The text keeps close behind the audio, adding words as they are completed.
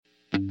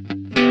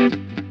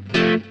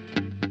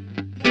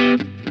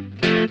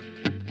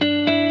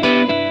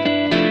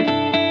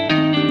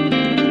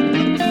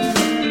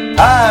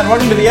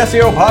welcome to the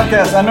SEO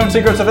Podcast, Unknown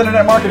Secrets of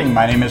Internet Marketing.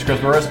 My name is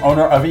Chris Burris,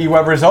 owner of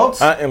eWeb Results.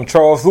 I am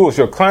Charles Lewis,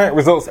 your client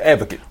results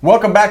advocate.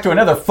 Welcome back to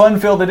another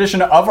fun-filled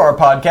edition of our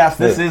podcast.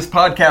 This is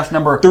podcast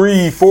number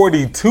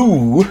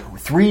 342.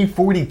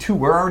 342.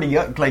 We're already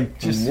up, it's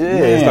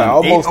like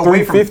almost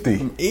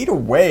 350. 8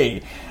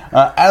 away.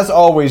 As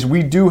always,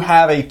 we do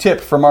have a tip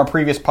from our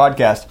previous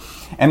podcast.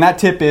 And that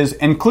tip is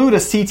include a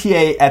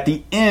CTA at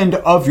the end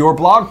of your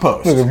blog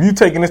post. Look, if you're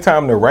taking this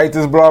time to write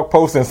this blog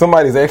post and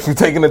somebody's actually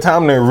taking the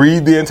time to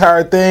read the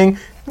entire thing,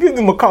 give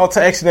them a call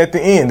to action at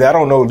the end. I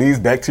don't know, leads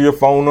back to your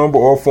phone number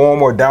or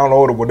form or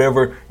download or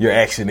whatever your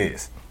action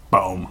is.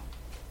 Boom.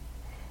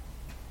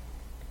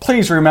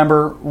 Please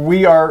remember,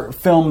 we are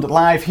filmed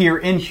live here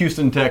in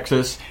Houston,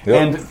 Texas. Yep.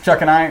 And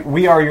Chuck and I,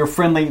 we are your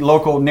friendly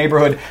local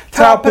neighborhood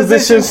top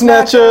position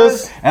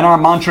snatchers. And our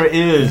mantra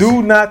is...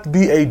 do not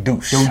be a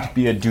douche. Don't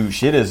be a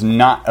douche. It is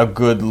not a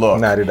good look.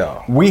 Not at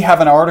all. We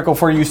have an article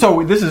for you.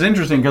 So this is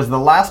interesting because the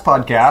last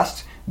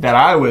podcast that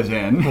I was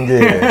in,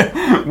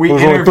 we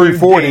interviewed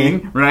 340.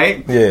 Dane,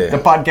 right? Yeah. The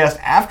podcast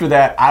after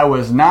that, I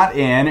was not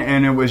in,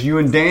 and it was you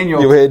and Daniel,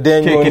 You had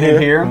Daniel kicking in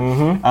it here.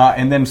 Mm-hmm.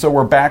 And then so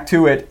we're back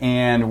to it,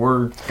 and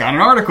got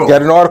an article.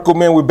 Got an article,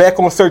 man. We're back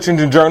on Search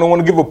Engine Journal. I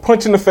want to give a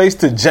punch in the face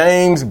to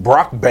James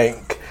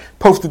Brockbank.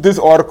 Posted this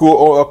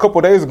article a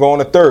couple days ago on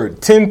the 3rd.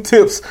 10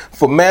 tips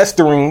for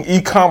mastering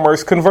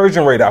e-commerce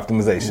conversion rate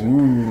optimization.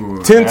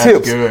 Ooh, 10 that's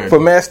tips good. for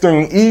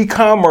mastering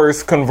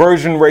e-commerce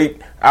conversion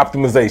rate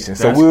optimization.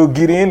 So we'll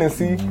get in and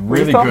see.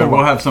 Really good.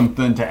 We'll have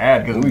something to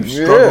add because we've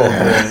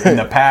struggled in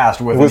the past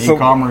with an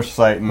e-commerce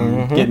site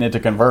and getting it to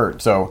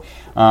convert. So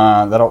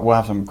we'll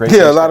have some great.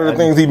 Yeah, a lot of the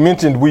things he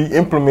mentioned we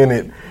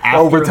implemented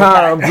over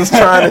time, just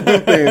trying to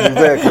do things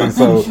exactly.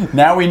 So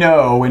now we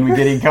know when we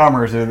get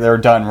e-commerce, they're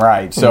done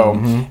right. So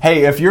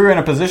hey, if you're in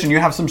a position you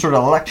have some sort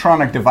of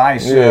electronic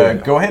device,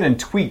 go ahead and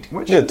tweet.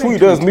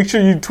 Tweet us. Make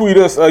sure you tweet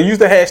us. Use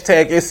the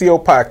hashtag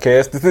SEO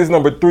Podcast. This is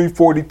number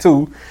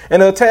 342,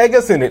 and tag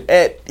us in it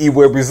at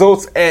eWeb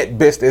Results at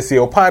Best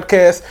SEO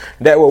Podcast.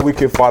 That way we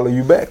can follow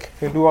you back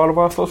and do all of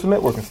our social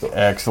networking stuff.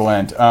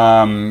 Excellent.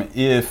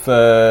 If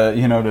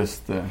you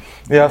noticed.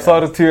 I saw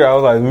the tear. I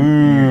was like, ooh.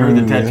 You heard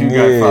the tattoo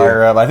guy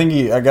fire up. I think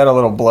I got a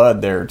little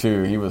blood there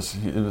too. It was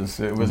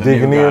a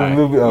digging new guy.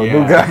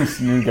 New guy.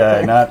 New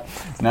guy.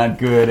 Not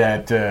good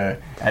at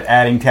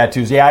adding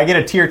tattoos. Yeah, I get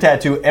a tear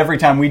tattoo every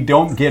time we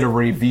don't get a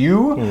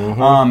review.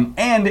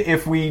 And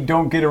if we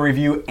don't get a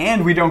review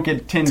and we don't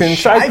get 10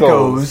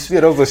 shikos. Yeah,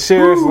 those are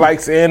shares,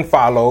 likes, and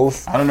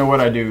follows. I don't know what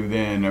I do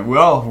then.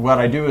 Well, what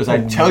I do is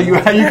I tell you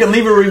how you can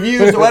leave a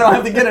review so I don't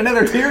have to get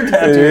another tear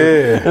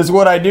tattoo. Is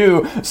what I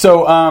do.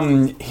 So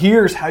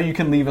here's how you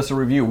can leave us a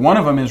review. One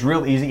of them is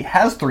real easy,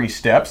 has 3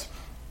 steps.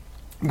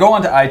 Go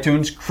onto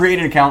iTunes, create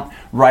an account,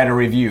 write a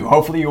review.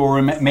 Hopefully you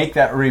will make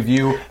that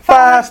review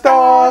 5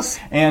 stars.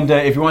 And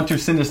if you want to,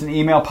 send us an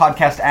email,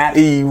 podcast at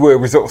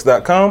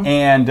ewebresults.com.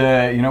 And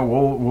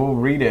we'll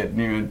read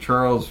it.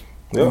 Charles.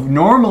 Yep.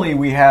 Normally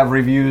we have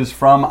reviews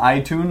from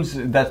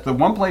iTunes. That's the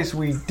one place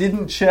we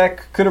didn't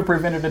check. Could have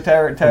prevented a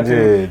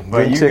tattoo.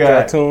 But you check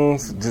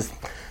iTunes. Just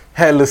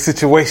had a little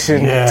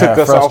situation. Took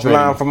us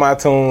offline from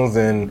iTunes,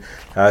 and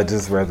I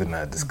just rather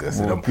not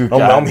discuss it.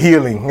 I'm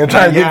healing and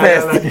trying to get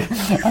past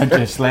it.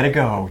 Just let it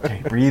go.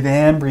 Okay, breathe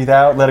in, breathe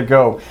out, let it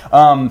go.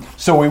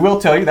 So we will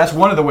tell you that's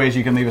one of the ways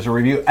you can leave us a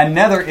review.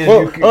 Another is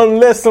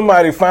unless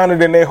somebody find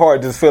it in their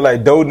heart, just feel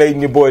like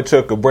donating your boy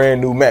Chuck a brand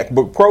new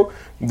MacBook Pro,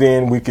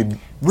 then we could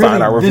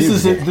find our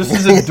reviews. This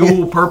is a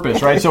dual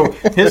purpose, right? So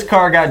his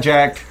car got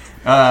jacked.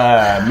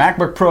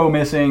 MacBook Pro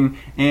missing,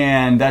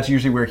 and that's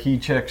usually where he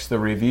checks the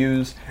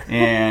reviews.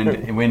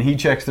 And when he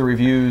checks the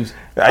reviews,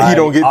 he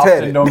don't get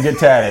tatted. Don't get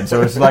tatted.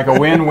 So it's like a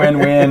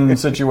win-win-win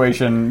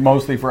situation,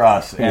 mostly for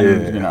us.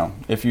 And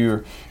if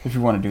you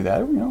want to do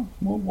that,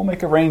 we'll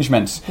make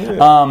arrangements.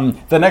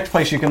 The next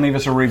place you can leave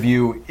us a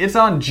review, it's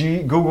on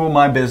Google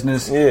My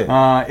Business.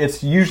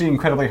 It's usually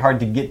incredibly hard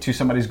to get to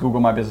somebody's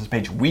Google My Business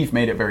page. We've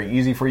made it very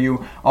easy for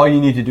you. All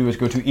you need to do is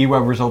go to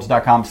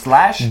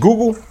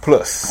ewebresults.com/Google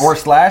Plus or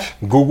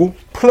 /Google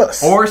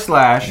Plus or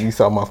 / You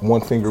saw my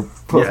one finger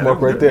plus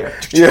mark right there.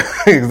 Yeah,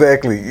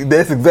 exactly.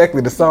 That's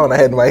exactly the sound I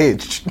had in my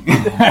head.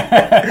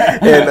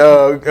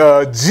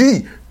 And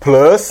G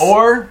Plus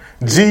or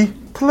G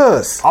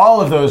Plus.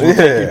 All of those will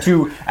take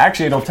you to,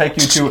 actually it'll take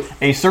you to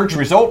a search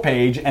result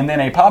page and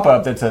then a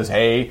pop-up that says,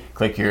 hey,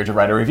 click here to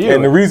write a review.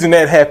 And the reason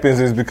that happens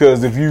is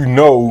because if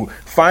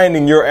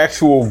finding your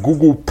actual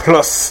Google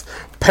Plus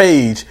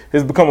page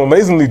has become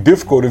amazingly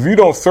difficult. If you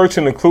don't search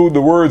and include the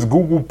words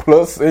Google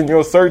Plus in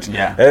your search,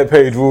 that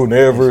page will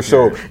never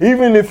show.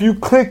 Even if you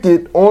click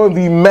it on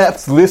the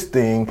Maps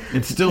listing,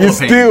 it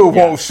still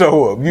won't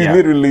show up. You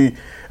literally,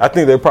 I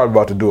think they're probably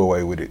about to do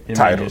away with it.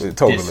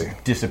 Totally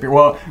disappear.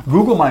 Well,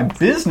 Google My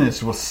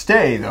Business will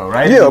stay though,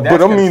 right? Yeah,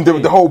 but I mean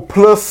the whole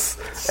plus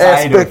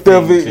aspect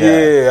of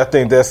it. I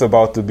think that's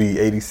about to be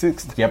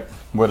 86th. Yep.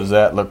 What does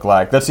that look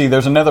like? Let's see.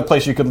 There's another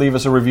place you could leave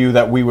us a review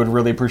that we would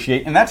really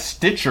appreciate, and that's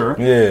Stitcher.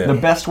 The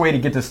best way to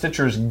get to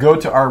Stitcher is go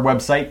to our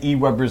website,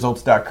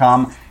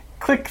 ewebresults.com.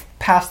 Click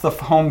past the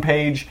home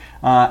page,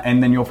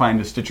 and then you'll find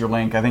a Stitcher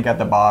link. I think at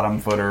the bottom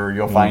footer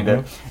you'll find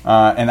it,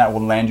 and that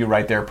will land you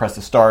right there. Press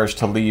the stars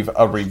to leave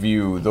a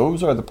review.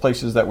 Those are the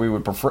places that we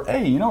would prefer.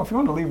 Hey, if you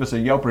want to leave us a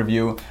Yelp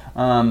review,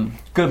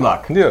 good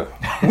luck. Yeah.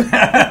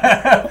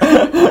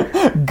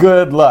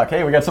 Good luck.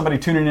 Hey, we got somebody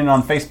tuning in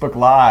on Facebook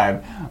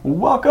Live.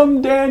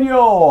 Welcome,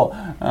 Daniel.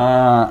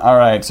 All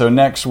right, so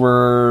next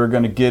we're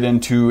going to get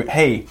into,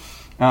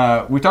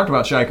 we talked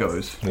about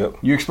Shikos. Yep.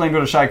 You explained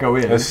what a Shiko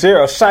is.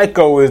 A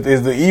Shiko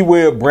is the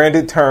eWeb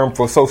branded term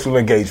for social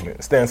engagement.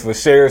 It stands for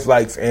shares,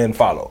 likes, and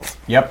follows.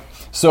 Yep.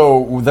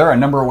 So there are a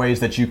number of ways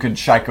that you could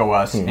Shiko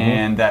us,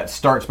 and that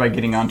starts by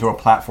getting onto a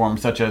platform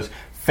such as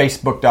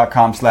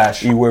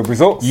Facebook.com/eWeb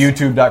results,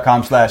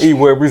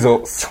 YouTube.com/eWeb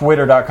results,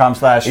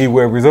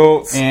 Twitter.com/eWeb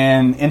results,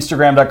 and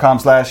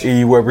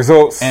Instagram.com/eWeb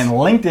results, and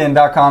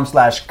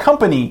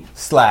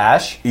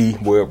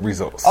LinkedIn.com/company/eWeb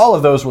results. All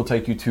of those will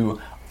take you to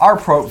our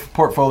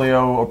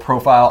portfolio or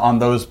profile on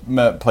those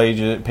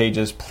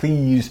pages.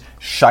 Please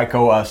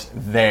Shiko us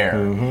there.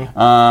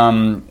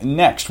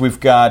 Next,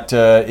 we've got,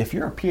 if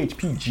you're a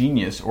PHP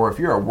genius or if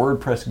you're a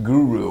WordPress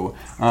guru,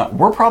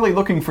 we're probably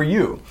looking for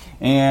you.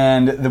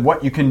 And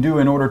what you can do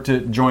in order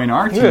to join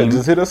our team,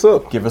 just hit us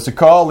up. Give us a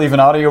call, leave an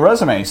audio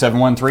resume,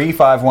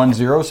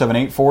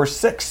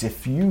 713-510-7846.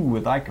 If you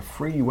would like a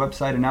free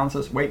website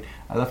analysis, wait,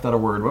 I left out a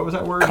word. What was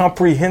that word?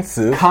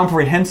 Comprehensive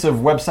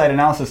website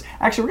analysis.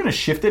 Actually, we're going to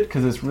shift it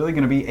because it's really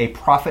going to be a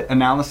profit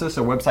analysis,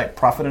 a website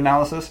profit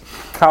analysis.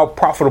 How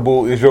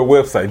profitable is your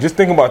website? Just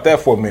think about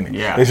that for a minute.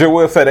 Yeah. Is your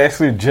website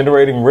actually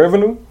generating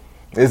revenue?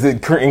 Is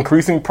it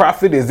increasing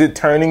profit? Is it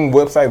turning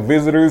website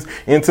visitors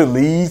into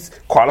leads,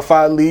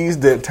 qualified leads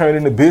that turn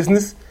into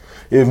business?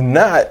 If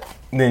not,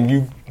 then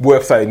your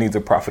website needs a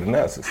profit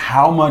analysis.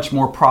 How much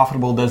more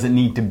profitable does it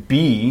need to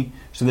be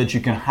so that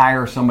you can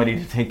hire somebody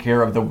to take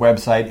care of the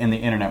website and the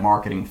internet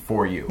marketing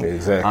for you?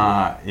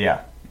 Exactly.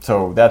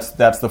 So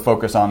that's the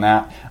focus on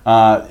that.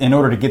 In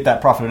order to get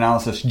that profit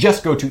analysis,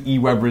 just go to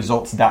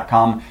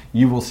ewebresults.com.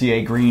 You will see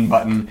a green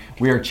button.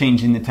 We are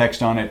changing the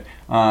text on it.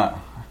 Right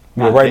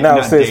now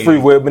it says free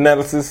web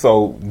analysis,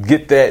 so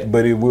get that,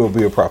 but it will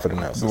be a profit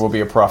analysis. It will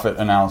be a profit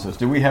analysis.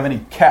 Do we have any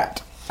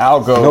cat?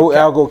 Algo. No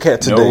Algo cat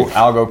today. No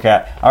Algo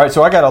cat. All right,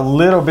 so I got a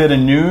little bit of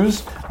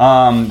news.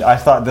 I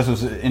thought this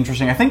was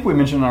interesting. I think we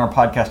mentioned on our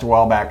podcast a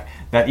while back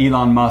that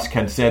Elon Musk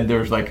had said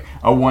there's like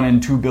a 1 in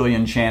 2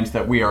 billion chance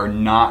that we are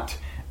not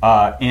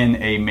in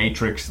a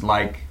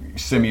Matrix-like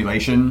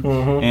simulation,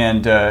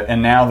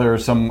 and now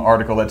there's some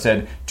article that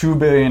said 2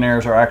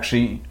 billionaires are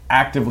actually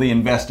actively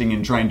investing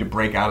in trying to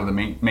break out of the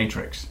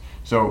Matrix.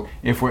 So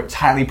if it's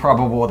highly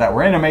probable that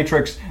we're in a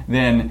Matrix,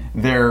 then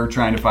they're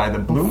trying to find the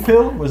blue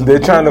pill. They're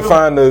trying to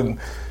find the.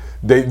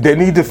 They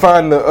need to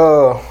find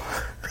the.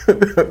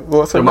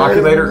 What's her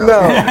Democulator?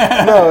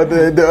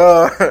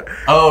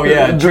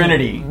 No.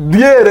 Trinity.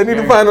 Yeah, they need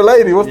to find the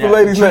lady. What's the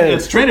lady's name?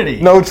 It's Trinity.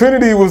 No,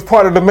 Trinity was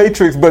part of the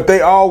Matrix, but they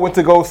all went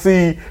to go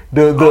see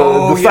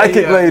the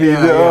psychic lady.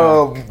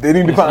 They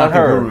need to find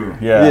her.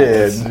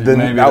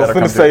 I was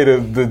going to say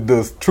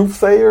the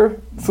soothsayer.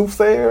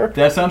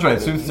 That sounds right.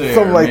 Soothsayer.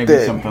 Something like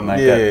that.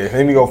 Yeah,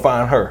 they need to go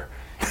find her.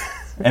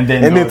 And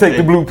then take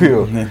the blue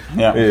pill.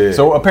 Yeah.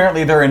 So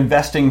apparently they're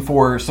investing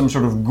for some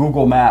sort of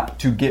Google map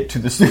to get to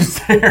the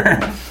soothsayer,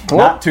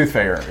 not tooth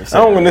fairy. I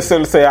don't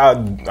necessarily say I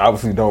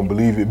obviously don't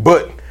believe it,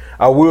 but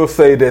I will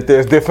say that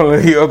there's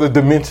definitely other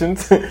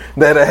dimensions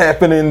that are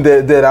happening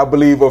that I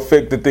believe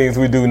affect the things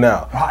we do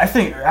now. I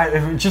think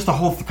just the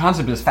whole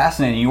concept is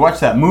fascinating. You watch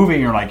that movie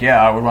and you're like,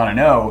 yeah, I would want to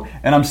know.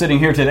 And I'm sitting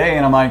here today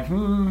and I'm like,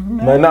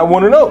 might not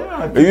want to know.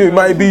 It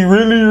might be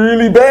really,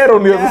 really bad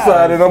on the other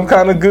side, and I'm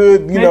kind of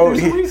good.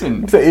 There's a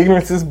reason. So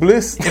ignorance is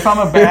bliss. If I'm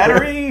a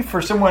battery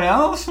for someone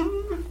else, it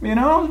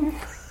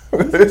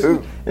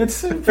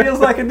feels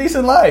like a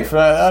decent life.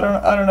 I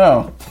don't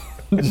know.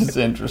 It's just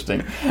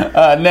interesting.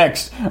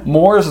 Next,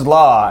 Moore's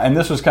Law, and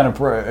this was kind of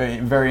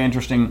very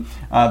interesting.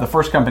 The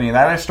first company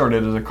that I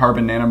started is a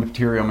carbon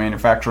nanomaterial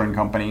manufacturing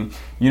company.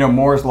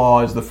 Moore's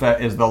Law is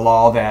the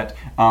law that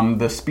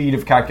the speed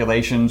of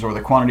calculations or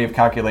the quantity of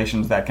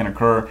calculations that can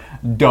occur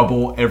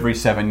double every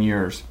 7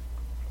 years.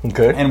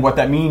 Okay. And what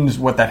that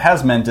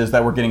has meant is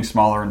that we're getting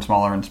smaller and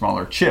smaller and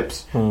smaller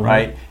chips,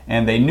 right?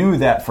 And they knew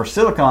that for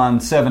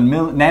silicon, 7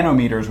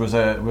 nanometers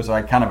was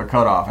like kind of a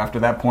cutoff. After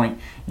that point,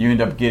 you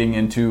end up getting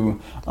into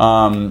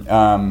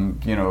quantum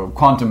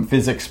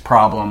physics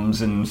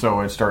problems, and so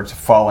it starts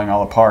falling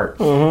all apart.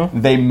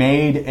 They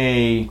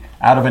made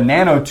out of a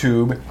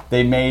nanotube,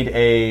 they made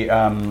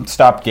a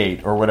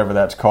stopgate or whatever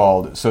that's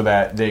called, so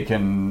that they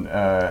can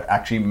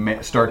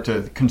actually start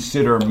to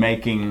consider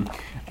making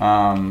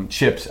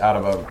chips out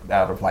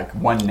of like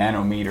 1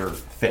 nanometer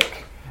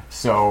thick.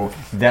 So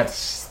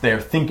they're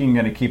thinking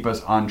going to keep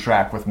us on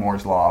track with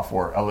Moore's Law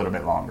for a little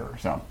bit longer.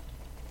 So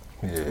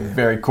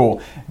very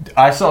cool.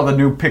 I saw the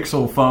new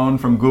Pixel phone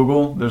from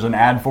Google. There's an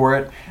ad for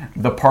it.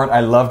 The part I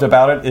loved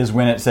about it is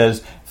when it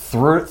says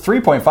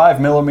 3.5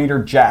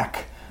 millimeter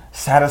jack.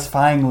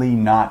 Satisfyingly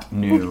not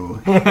new.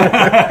 Burn,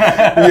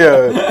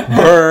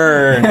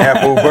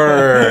 Apple,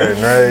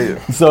 burn, right?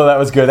 So that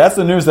was good. That's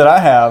the news that I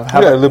have. We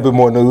got a little bit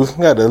more news.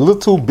 We got a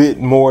little bit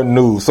more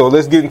news. So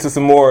let's get into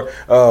some more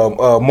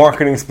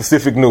marketing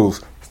specific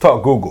news. Let's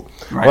talk Google.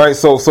 Right.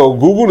 So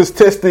Google is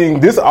testing.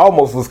 This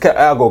almost was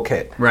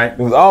AlgoCat. Right. It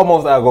was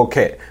almost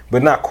AlgoCat,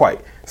 but not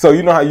quite. So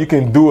you know how you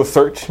can do a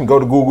search and go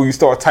to Google, you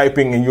start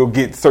typing and you'll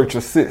get search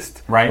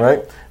assist.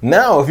 Right.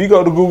 Now, if you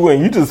go to Google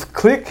and you just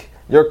click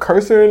your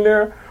cursor in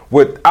there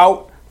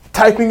without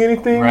typing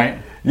anything,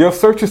 your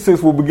search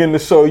assist will begin to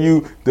show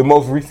you the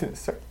most recent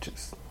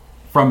searches.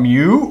 From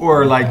you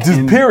or like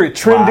just period,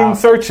 trending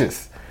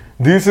searches.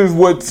 This is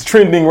what's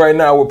trending right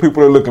now, what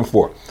people are looking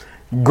for.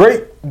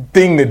 Great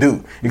thing to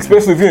do,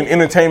 especially if you're an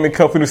entertainment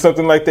company or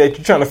something like that.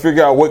 You're trying to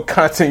figure out what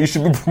content you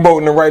should be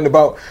promoting and writing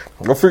about.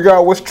 Go figure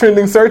out what's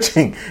trending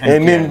searching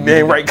and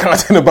then write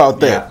content about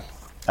that.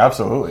 Yeah,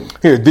 absolutely.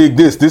 Here, dig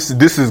this. This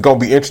is going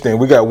to be interesting.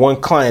 We got one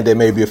client that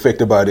may be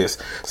affected by this.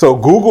 So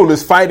Google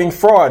is fighting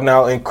fraud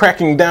now and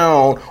cracking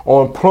down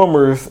on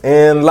plumbers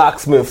and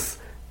locksmiths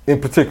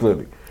in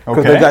particularly.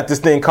 Because they got this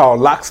thing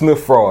called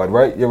locksmith fraud,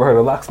 right? You ever heard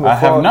of locksmith fraud?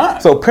 I have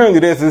not. So apparently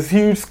there's this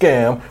huge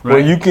scam where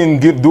you can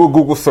do a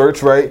Google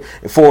search, right,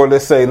 for,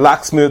 let's say,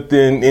 locksmith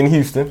in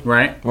Houston.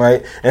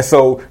 Right. And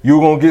so you're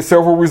going to get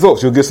several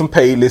results. You'll get some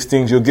paid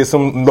listings, you'll get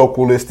some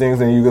local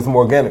listings, and you get some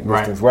organic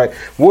listings, right?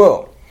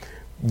 Well,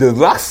 the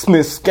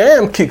locksmith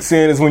scam kicks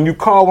in is when you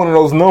call one of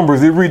those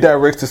numbers, it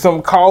redirects to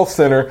some call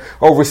center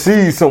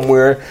overseas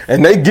somewhere,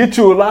 and they get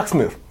you a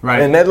locksmith.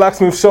 Right. And that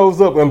locksmith shows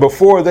up, and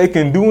before they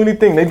can do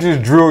anything, they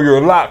just drill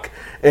your lock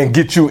and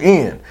get you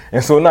in.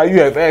 And so now you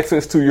have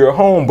access to your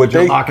home, but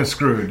your lock is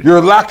screwed.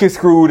 Your lock is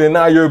screwed, and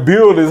now your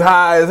bill is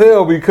high as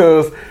hell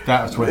because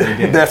that's what they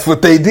did. That's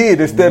what they did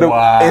instead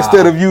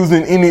of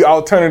using any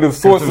alternative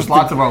sources. There's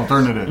lots of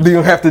alternatives. You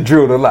don't have to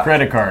drill the lock.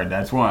 Credit card,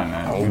 that's one.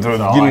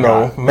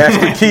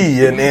 Master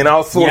key and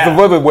all sorts of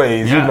other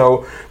ways.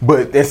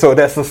 And so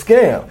that's a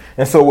scam.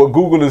 And so what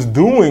Google is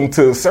doing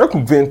to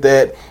circumvent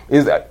that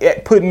is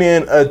putting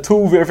in a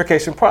two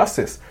verification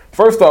process.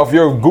 First off,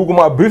 your Google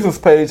My Business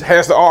page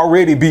has to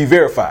already be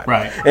verified.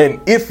 Right. And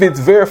if it's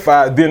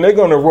verified, then they're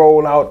going to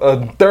roll out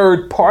a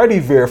third-party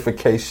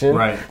verification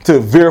to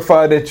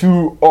verify that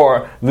you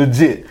are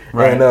legit.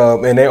 Right.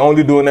 And they're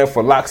only doing that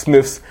for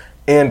locksmiths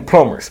and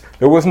plumbers.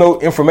 There was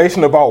no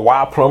information about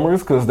why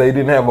plumbers, because they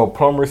didn't have a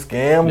plumber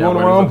scam going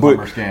around, but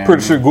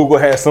pretty sure Google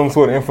has some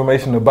sort of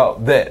information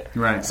about that.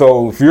 Right.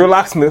 So if you're a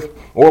locksmith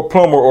or a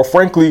plumber, or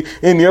frankly,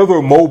 any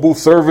other mobile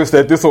service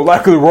that this will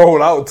likely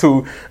roll out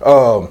to,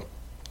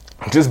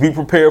 just be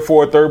prepared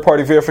for a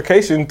third-party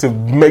verification to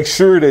make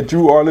sure that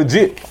you are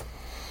legit.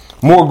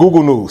 More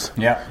Google news.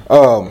 Yeah.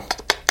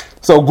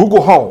 So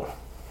Google Home.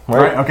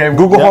 Right. Okay.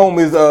 Google Home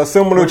is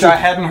similar which I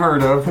hadn't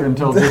heard of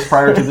until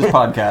prior to this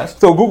podcast.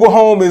 So Google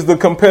Home is the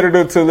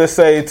competitor to, let's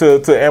say,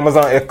 to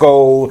Amazon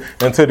Echo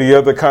and to the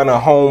other kind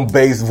of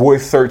home-based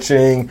voice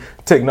searching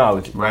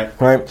technology. Right.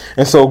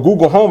 And so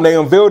Google Home, they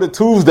unveiled it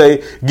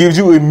Tuesday, gives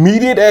you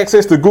immediate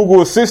access to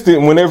Google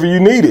Assistant whenever you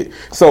need it.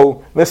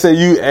 So let's say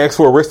you ask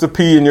for a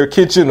recipe in your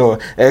kitchen, or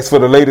ask for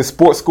the latest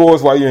sports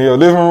scores while you're in your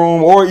living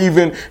room, or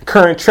even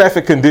current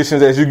traffic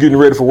conditions as you're getting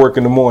ready for work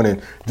in the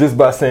morning, just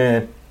by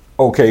saying,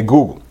 okay,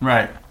 Google.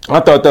 Right. I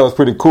thought that was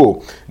pretty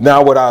cool.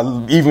 Now, what I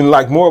even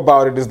like more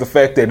about it is the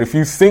fact that if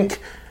you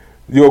sync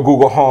your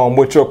Google Home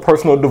with your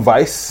personal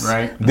device,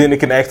 then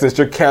it can access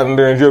your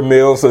calendar and your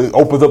mail. So it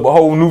opens up a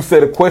whole new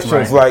set of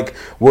questions like,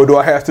 what do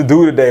I have to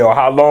do today? Or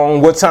how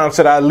long, what time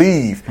should I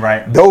leave?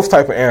 Right. Those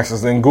type of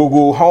answers. And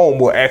Google Home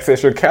will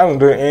access your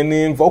calendar and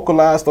then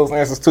vocalize those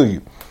answers to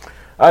you.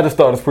 I just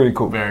thought it was pretty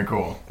cool. Very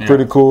cool. Yeah.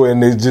 Pretty cool.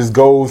 And it just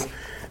goes...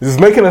 It's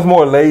making us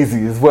more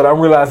lazy is what I'm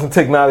realizing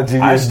technology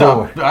is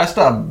doing. I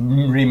stopped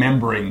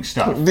remembering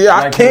stuff. Yeah,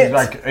 I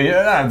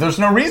can't. There's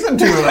no reason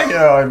to.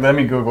 Let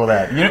me Google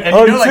that.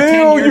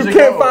 Until you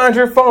can't find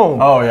your phone.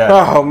 Oh, yeah.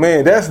 Oh,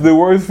 man, that's the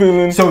worst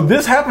feeling. So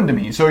this happened to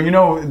me. So,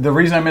 the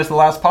reason I missed the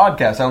last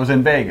podcast, I was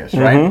in Vegas,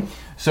 right?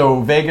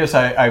 So Vegas,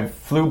 I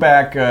flew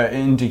back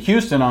into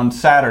Houston on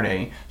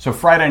Saturday. So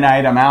Friday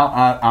night, I'm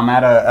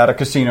at a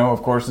casino.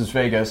 Of course, it's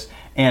Vegas.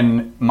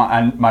 And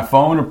my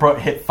phone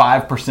hit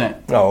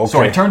 5%. Oh, okay. So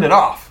I turned it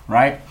off,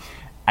 right?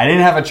 I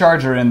didn't have a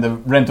charger in the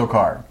rental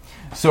car.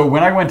 So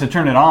when I went to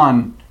turn it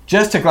on,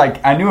 just to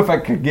I knew if I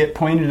could get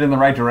pointed in the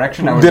right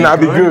direction, I would then I'd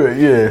be good,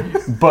 yeah.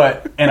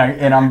 But,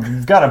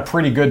 I've got a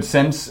pretty good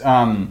sense.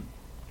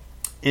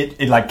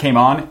 It came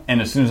on,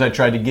 and as soon as I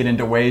tried to get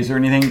into Waze or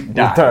anything,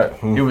 died.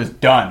 It was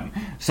done.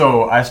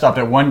 So I stopped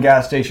at one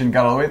gas station,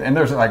 got all the way, and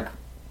there's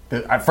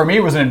for me,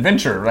 it was an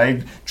adventure,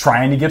 right?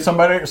 Trying to get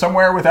somebody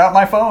somewhere without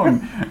my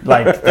phone.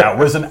 That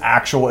was an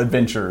actual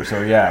adventure.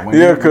 So, yeah.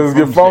 Yeah, because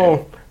your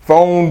phone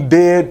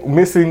dead,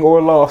 missing,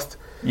 or lost.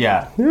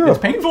 Yeah. It's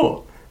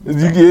painful.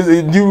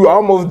 You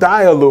almost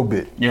die a little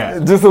bit. Yeah.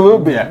 Just a little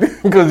bit.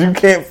 Because you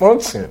can't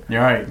function.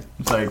 You're right.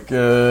 It's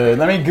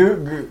let me go.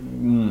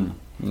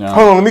 No.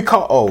 Hold on, let me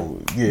call. Oh,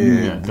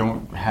 yeah.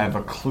 Don't have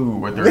a clue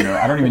what they're doing.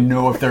 I don't even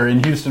know if they're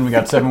in Houston. We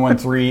got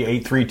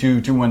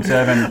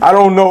 713-832-217. I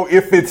don't know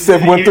if it's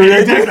 713.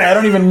 Exactly. I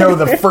don't even know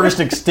the first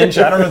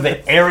extension. I don't know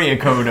the area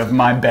code of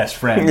my best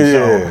friend. Yeah.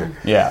 So,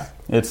 yeah.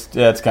 It's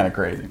kind of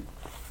crazy.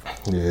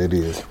 Yeah, it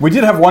is. We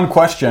did have one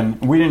question.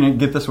 We didn't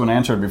get this one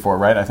answered before,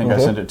 right? I think I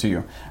sent it to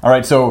you. All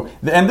right, so,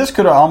 and this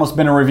could have almost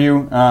been a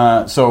review,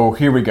 so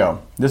here we go.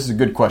 This is a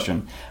good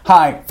question.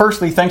 Hi,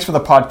 firstly, thanks for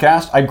the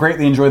podcast. I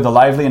greatly enjoyed the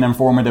lively and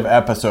informative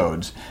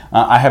episodes.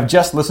 I have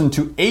just listened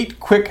to 8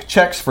 quick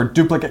checks for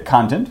duplicate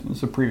content. This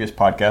is a previous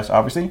podcast,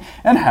 obviously,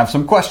 and have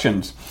some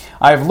questions.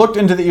 I have looked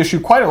into the issue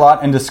quite a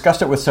lot and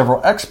discussed it with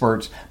several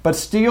experts, but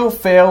still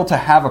fail to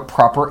have a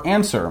proper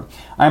answer.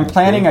 I'm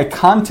planning a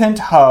content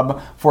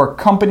hub for a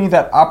company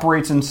that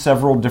operates in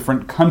several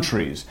different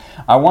countries.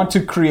 I want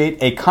to create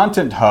a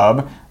content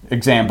hub,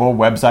 example,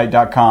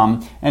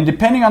 website.com, and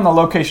depending on the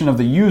location of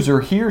the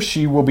user, he or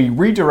she will be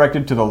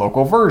redirected to the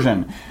local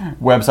version,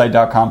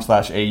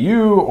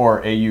 website.com/au or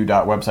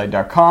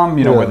au.website.com,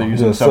 whether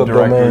using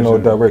subdirectories or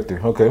directory.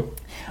 Okay.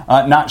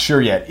 Not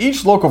sure yet.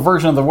 Each local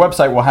version of the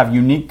website will have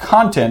unique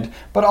content,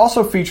 but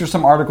also feature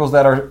some articles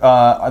that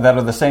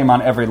are the same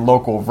on every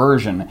local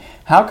version.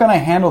 How can I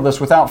handle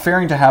this without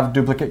fearing to have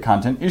duplicate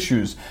content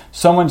issues?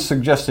 Someone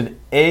suggested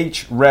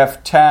href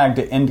tag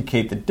to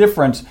indicate the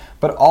difference,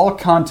 but all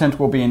content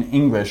will be in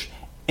English.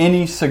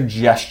 Any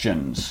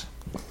suggestions?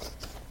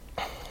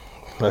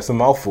 That's a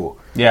mouthful.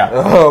 Yeah.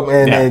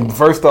 And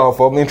first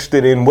off, I'm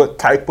interested in what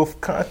type of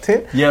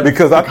content. Yeah,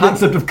 because the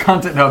concept of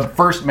content hub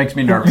first makes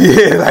me nervous.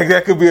 Yeah, like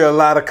that could be a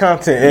lot of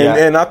content.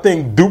 And I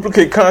think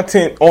duplicate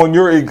content on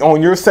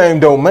your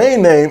same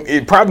domain name,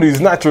 it probably is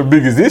not your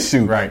biggest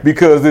issue. Right.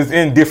 Because it's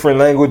in different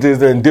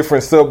languages and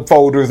different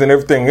subfolders and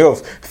everything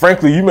else.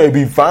 Frankly, you may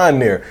be fine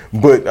there.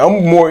 But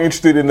I'm more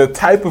interested in the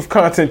type of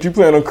content you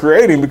plan on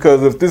creating,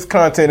 because if this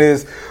content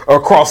is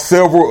across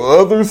several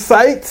other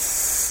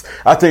sites,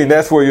 I think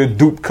that's where your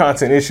dupe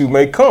content issue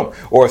may come,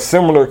 or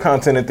similar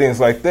content and things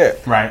like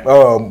that. Right.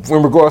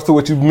 In regards to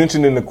what you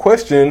mentioned in the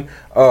question,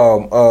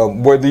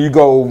 whether you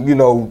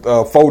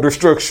go, folder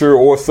structure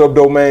or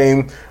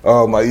subdomain,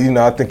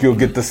 I think you'll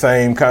get the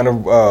same kind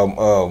of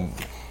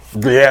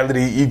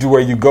reality either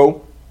way you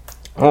go.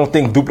 I don't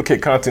think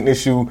duplicate content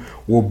issue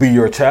will be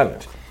your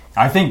challenge.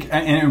 I think,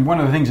 and one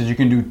of the things that you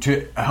can do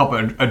to help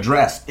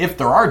address if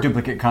there are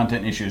duplicate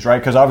content issues, right?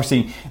 Because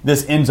obviously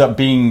this ends up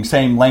being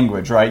same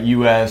language, right?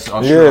 U.S.,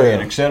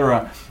 Australian,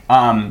 etc.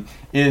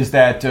 Is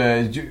that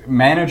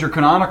manage your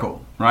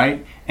canonical,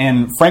 right?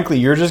 And frankly,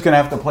 you're just going to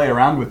have to play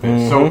around with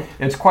this. So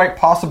it's quite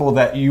possible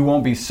that you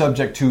won't be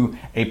subject to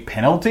a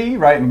penalty,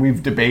 right? And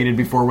we've debated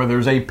before whether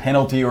there's a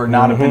penalty or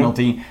not a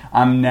penalty.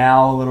 I'm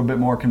now a little bit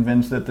more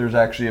convinced that there's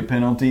actually a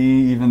penalty,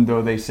 even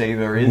though they say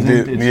there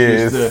isn't.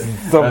 It's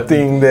just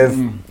something that's...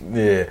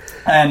 Yeah.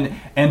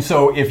 And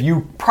so if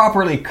you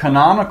properly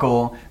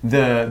canonical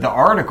the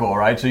article,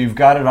 right? So you've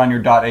got it on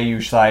your .au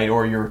site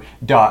or your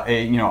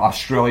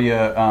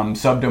Australia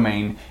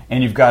subdomain,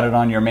 and you've got it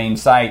on your main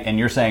site, and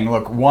you're saying,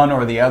 look, one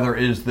or the other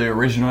is the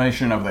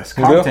origination of this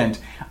content.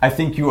 Yeah. I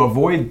think you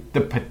avoid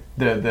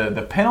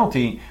the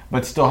penalty,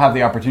 but still have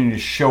the opportunity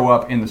to show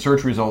up in the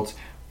search results.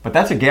 But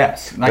that's a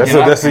guess.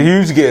 That's a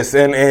huge guess,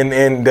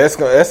 and that's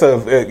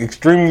an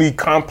extremely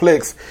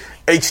complex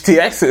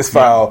htaccess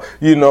file,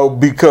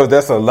 because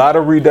that's a lot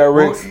of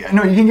redirects. Well,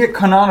 no, you can get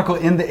canonical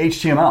in the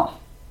HTML.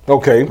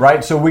 Okay.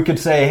 Right? So we could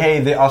say, hey,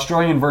 the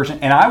Australian version,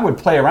 and I would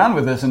play around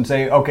with this and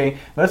say, okay,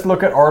 let's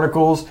look at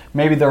articles.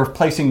 Maybe they're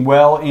placing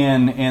well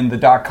in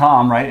the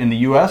 .com, right, in the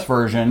US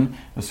version,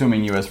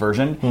 assuming US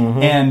version.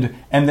 And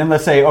then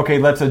let's say, okay,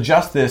 let's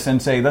adjust this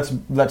and say,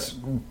 let's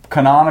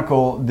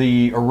canonical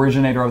the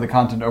originator of the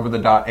content over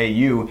the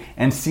 .au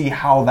and see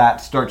how that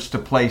starts to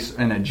place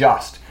and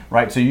adjust.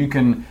 Right, so you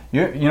can,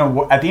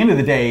 at the end of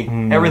the day,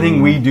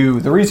 everything we do,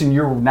 the reason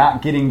you're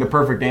not getting the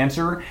perfect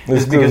answer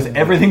is because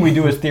everything we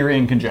do is theory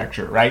and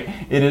conjecture, right?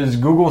 It is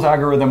Google's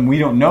algorithm. We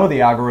don't know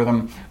the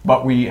algorithm,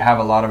 but we have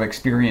a lot of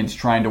experience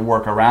trying to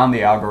work around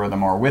the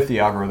algorithm or with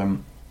the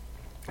algorithm.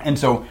 And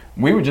so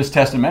we would just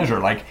test and measure,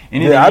 like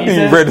anything. Yeah,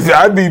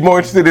 I'd be more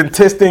interested in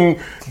testing,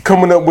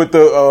 coming up with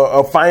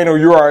a final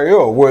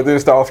URL, whether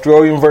it's the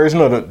Australian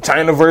version or the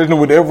China version or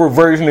whatever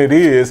version it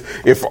is.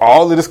 If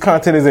all of this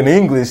content is in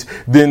English,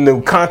 then the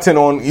content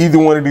on either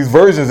one of these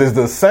versions is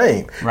the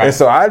same. Right. And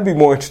so I'd be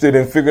more interested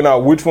in figuring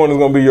out which one is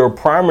going to be your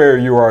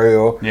primary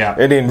URL,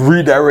 and then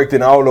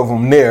redirecting all of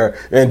them there,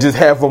 and just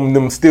have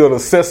them still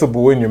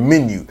accessible in your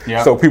menu,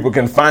 so people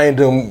can find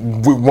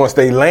them once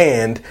they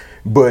land.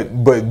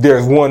 But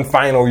there's one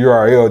final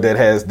URL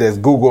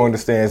that Google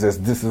understands as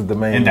this is the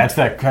main, and that's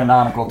that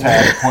canonical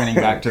tag pointing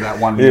back to that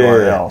one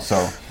URL.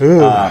 So,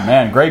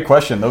 man, great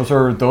question. Those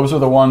are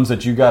the ones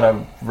that you got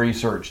to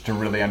research to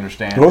really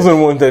understand. Those are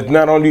the ones that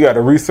not only you got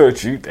to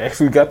research, you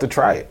actually got to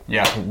try it.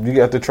 Yeah, you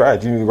got to try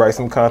it. You need to write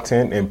some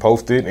content and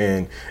post it,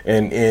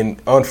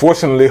 and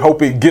unfortunately,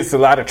 hope it gets a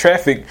lot of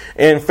traffic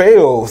and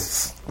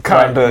fails.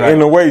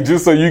 In a way,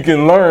 just so you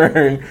can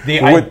learn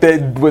what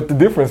the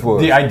difference was.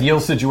 The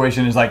ideal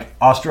situation is like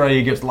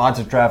Australia gets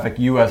lots of traffic,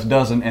 US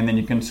doesn't, and then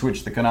you can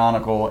switch the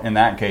canonical in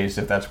that case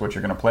if that's what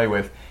you're going to play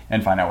with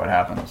and find out what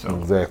happens. So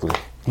exactly.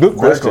 Good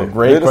question.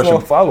 Great question.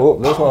 Follow up.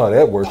 Let's know how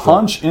that works.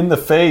 Punch in the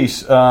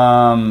face.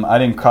 I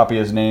didn't copy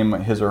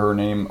his or her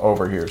name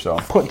over here. So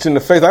punch in the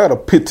face. I got a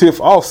PTIF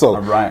also.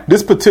 All right.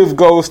 This PTIF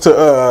goes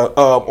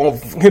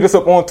to hit us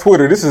up on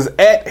Twitter. This is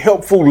at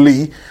Helpful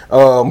Lee.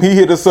 He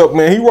hit us up,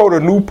 man. He wrote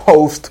a new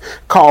post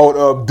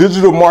called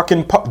Digital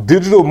Marketing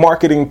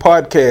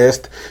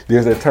Podcast.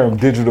 There's that term,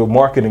 digital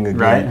marketing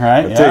again.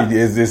 Right. I tell you,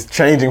 it's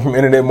changing from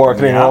internet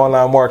marketing to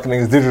online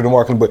marketing. It's digital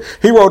marketing. But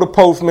he wrote a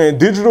post, man.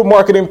 Digital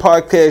Marketing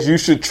Podcast. You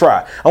should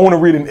try. I want to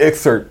read an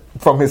excerpt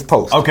from his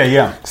post. Okay,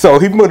 yeah. So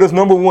he put us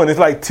number one. It's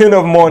like 10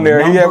 of them on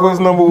there. He have us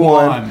number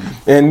one.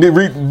 And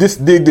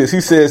dig this.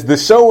 He says, the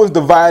show is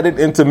divided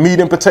into meat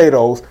and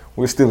potatoes.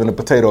 We're still in the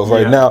potatoes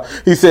right now.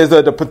 He says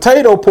that the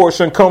potato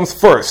portion comes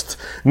first.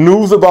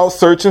 News about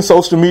search and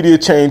social media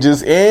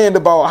changes and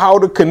about how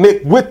to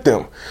connect with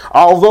them.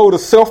 Although the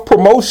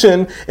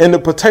self-promotion in the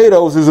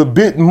potatoes is a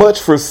bit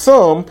much for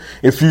some,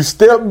 if you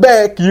step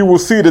back, you will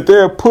see that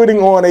they're putting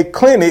on a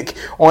clinic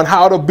on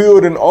how to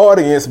build an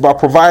audience by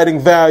providing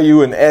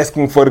value and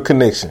asking for the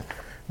connection.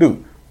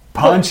 Dude.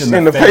 Punch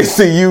in the face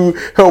to you.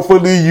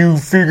 Hopefully you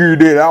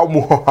figured it out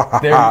more.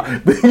 The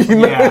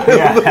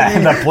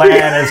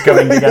plan is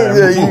coming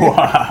together.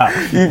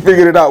 You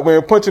figured it out,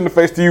 man. Punch in the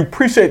face to you.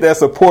 Appreciate that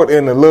support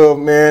and the love,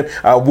 man.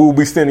 We'll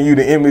be sending you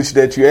the image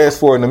that you asked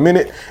for in a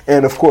minute.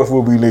 And, of course,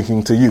 we'll be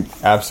linking to you.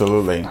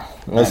 Absolutely.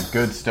 That's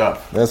good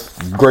stuff. That's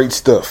great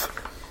stuff.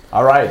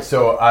 All right,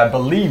 so I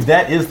believe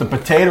that is the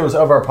potatoes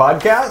of our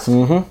podcast.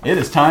 Mm-hmm. It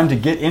is time to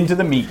get into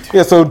the meat.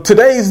 Yeah, so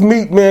today's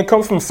meat, man,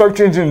 comes from Search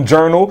Engine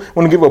Journal. I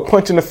want to give a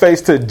punch in the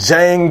face to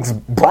James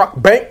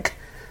Brockbank.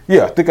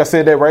 Yeah, I think I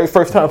said that right.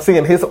 First time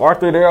seeing his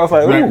author there, I was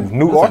like, ooh,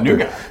 new author. New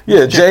guy.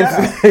 Yeah, James,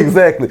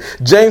 exactly.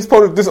 James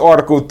posted this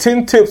article,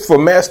 10 tips for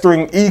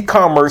mastering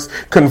e-commerce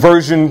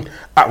conversion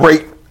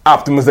rate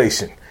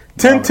optimization.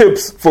 10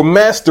 tips for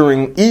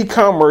mastering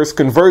e-commerce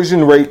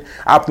conversion rate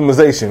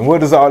optimization. What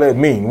does all that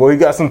mean? Well, he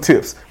got some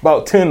tips,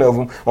 about 10 of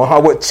them,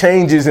 on what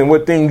changes and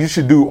what things you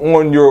should do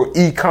on your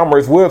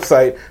e-commerce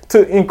website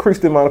to increase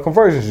the amount of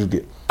conversions you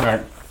get. All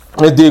right.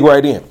 Let's dig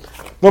right in.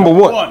 Number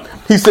one,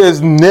 he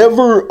says,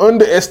 never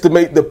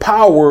underestimate the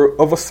power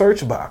of a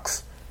search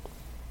box.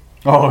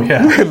 Oh,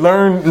 yeah.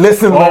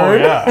 Listen,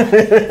 learn. Yeah.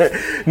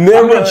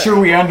 I'm not sure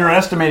we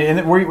underestimated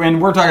it.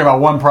 And we're talking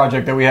about one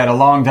project that we had a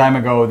long time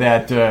ago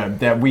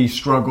that we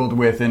struggled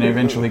with and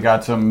eventually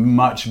got some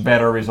much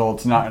better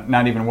results.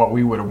 Not even what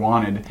we would have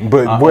wanted.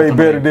 But way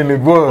better than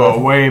it was.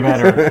 Oh, way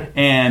better.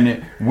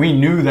 And we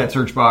knew that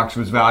search box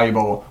was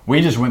valuable.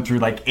 We just went through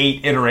like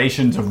 8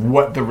 iterations of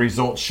what the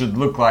results should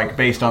look like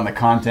based on the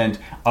content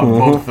of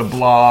both the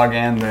blog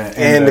and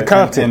the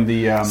content.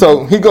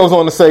 So he goes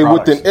on to say,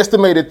 products. with an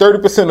estimated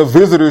 30% of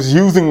visitors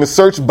using the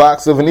search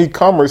box of an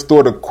e-commerce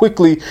store to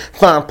quickly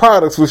find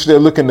products which they're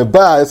looking to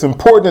buy, it's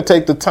important to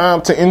take the time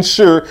to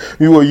ensure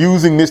you are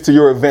using this to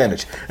your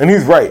advantage. And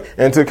he's right.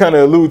 And to kind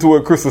of allude to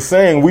what Chris was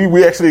saying,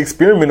 we actually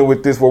experimented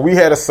with this where we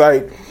had a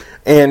site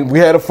and we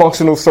had a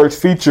functional search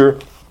feature,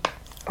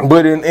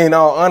 but in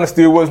all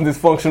honesty, it wasn't as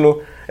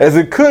functional as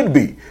it could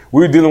be.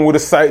 We were dealing with a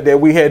site that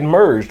we had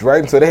merged,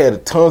 right? So they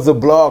had tons of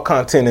blog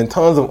content and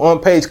tons of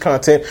on-page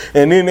content,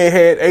 and then they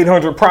had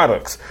 800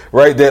 products,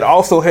 right, that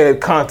also had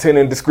content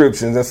and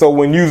descriptions. And so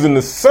when using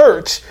the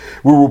search,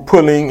 we were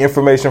pulling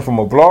information from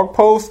a blog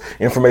post,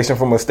 information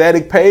from a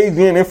static page,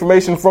 and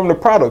information from the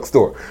product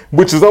store,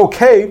 which is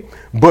okay.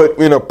 But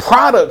in a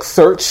product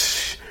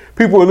search,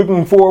 people are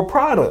looking for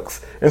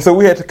products. And so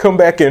we had to come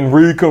back and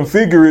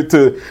reconfigure it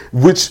to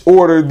which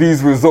order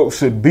these results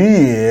should be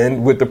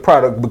in, with the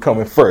product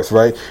becoming first,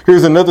 right?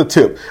 Here's another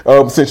tip.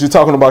 Since you're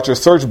talking about your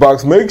search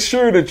box, make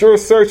sure that your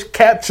search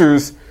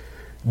captures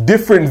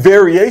different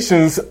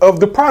variations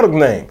of the product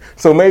name.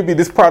 So maybe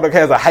this product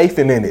has a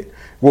hyphen in it.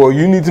 Well,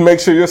 you need to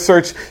make sure your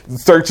search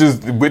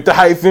searches with the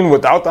hyphen,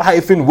 without the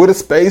hyphen, with a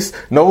space,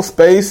 no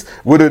space,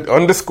 with an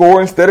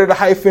underscore instead of the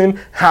hyphen.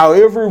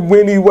 However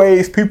many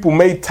ways people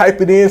may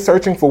type it in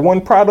searching for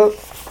one product.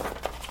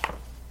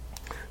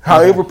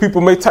 However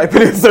people may type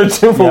it in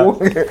searching for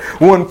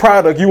one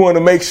product, you want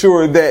to make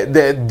sure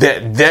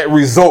that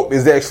result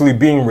is actually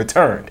being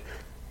returned.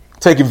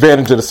 Take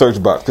advantage of the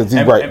search box because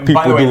he's right.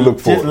 People do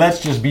look for it.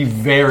 Let's just be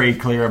very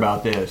clear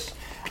about this.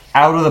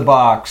 Out of the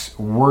box,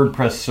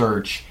 WordPress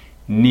search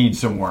needs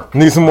some work.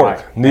 Need some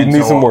work. Right?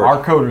 Need some work.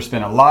 Our coders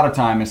spent a lot of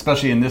time,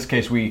 especially in this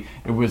case,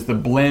 it was the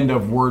blend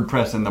of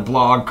WordPress and the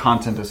blog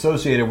content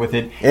associated with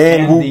it,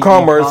 and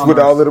WooCommerce with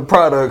all of the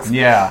products.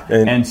 Yeah,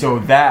 and so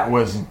that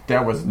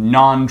was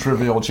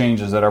non-trivial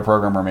changes that our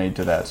programmer made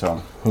to that.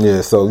 So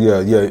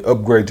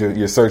upgrade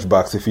your search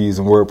box if you're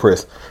using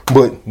WordPress.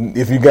 But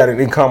if you got an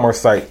e-commerce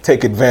site,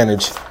 take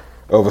advantage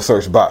of a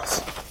search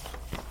box.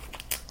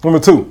 Number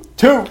 2.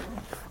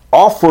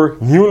 Offer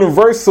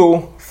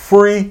universal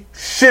free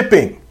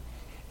shipping.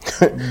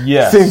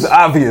 Yes. Seems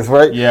obvious,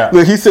 right? Yeah.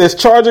 Look, he says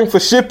charging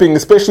for shipping,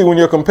 especially when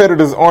your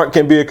competitors aren't,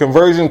 can be a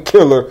conversion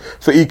killer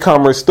for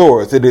e-commerce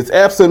stores. It is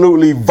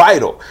absolutely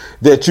vital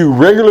that you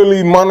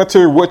regularly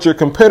monitor what your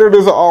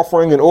competitors are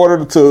offering in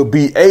order to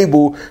be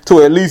able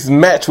to at least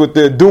match what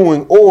they're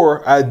doing,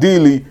 or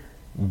ideally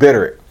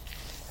better it.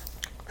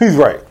 He's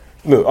right.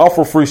 Look,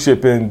 offer free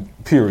shipping,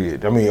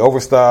 period. I mean,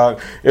 Overstock,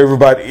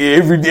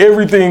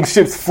 everything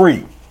ships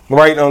free,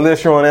 right?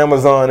 Unless you're on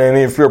Amazon, and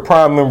if you're a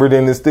Prime member,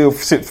 then it still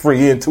ships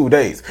free in 2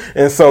 days.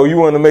 And so you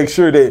want to make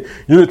sure that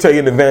you're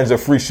taking advantage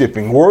of free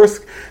shipping.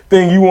 Worst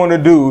thing you want to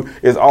do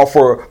is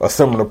offer a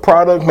similar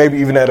product, maybe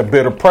even at a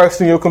better price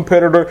than your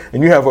competitor,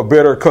 and you have a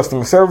better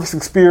customer service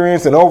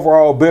experience and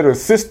overall better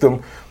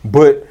system,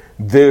 but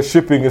their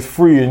shipping is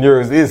free and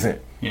yours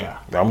isn't. Yeah,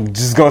 I'm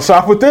just gonna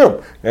shop with them.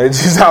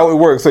 That's just how it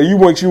works. So you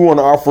want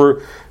to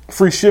offer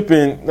free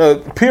shipping,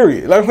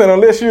 period. Like I said,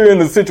 unless you're in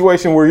a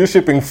situation where you're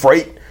shipping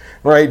freight,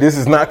 right? This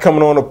is not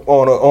coming on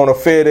a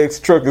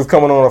FedEx truck. It's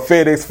coming on a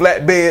FedEx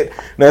flatbed.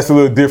 That's a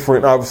little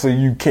different. Obviously,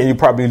 you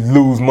probably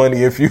lose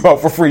money if you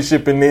offer free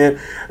shipping then.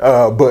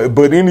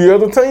 But any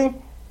other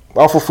thing,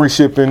 offer free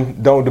shipping.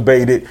 Don't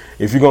debate it.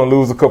 If you're gonna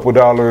lose a couple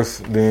dollars,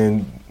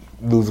 then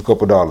lose a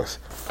couple dollars.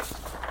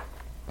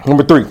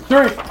 Number 3.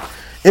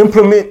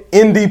 Implement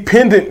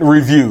independent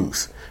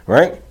reviews,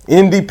 right?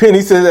 Independent.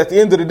 He says at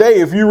the end of the day,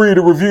 if you read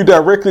a review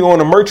directly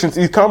on a merchant's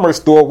e-commerce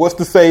store, what's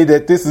to say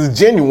that this is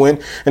genuine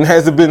and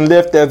hasn't been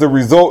left as a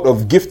result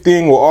of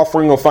gifting or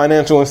offering a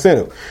financial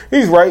incentive?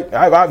 He's right.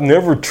 I've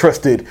never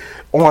trusted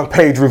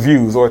on-page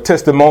reviews or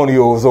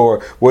testimonials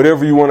or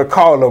whatever you want to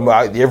call them.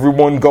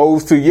 Everyone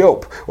goes to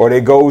Yelp, or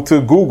they go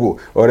to Google,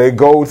 or they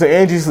go to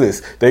Angie's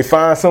List. They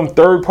find some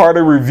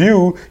third-party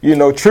review,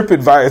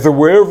 TripAdvisor,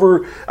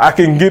 wherever I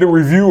can get a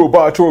review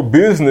about your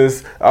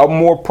business. I'm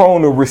more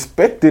prone to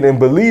respect it and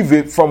believe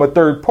it from a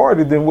third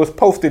party than what's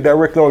posted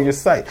directly on your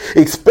site,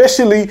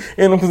 especially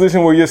in a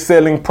position where you're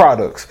selling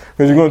products,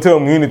 because you're going to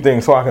tell me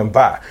anything so I can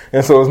buy.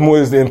 And so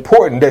it's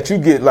important that you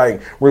get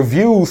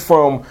reviews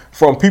from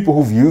people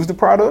who've used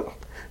the product.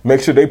 Make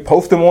sure they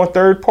post them on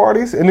third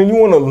parties, and then you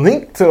want to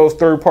link to those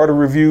third party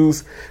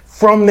reviews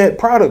from that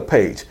product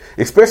page,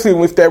 especially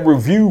if that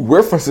review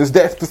references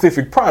that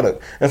specific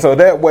product. And so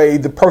that way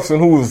the person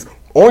who's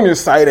on your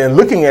site and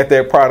looking at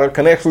that product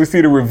can actually see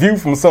the review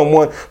from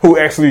someone who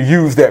actually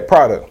used that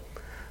product.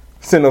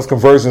 Send those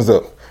conversions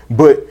up.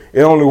 But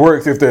it only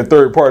works if they're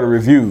third-party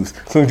reviews.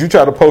 So if you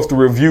try to post a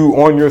review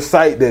on your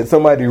site that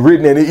somebody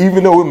written, and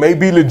even though it may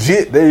be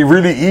legit, they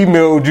really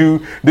emailed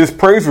you this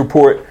praise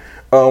report,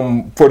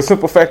 for the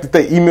simple fact that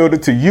they emailed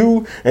it to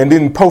you and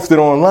didn't post it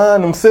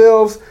online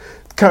themselves,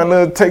 kind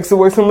of takes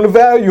away some of the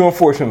value,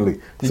 unfortunately.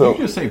 Did you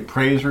just say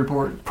praise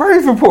report?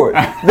 Praise report.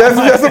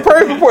 That's a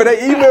praise report. They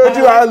emailed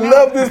you, I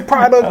love this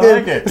product.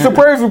 Like it. It's a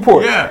praise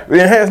report. Yeah.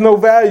 It has no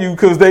value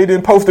because they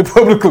didn't post it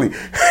publicly.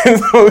 And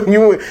so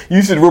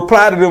you should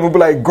reply to them and be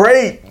like,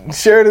 great,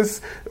 share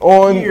this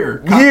on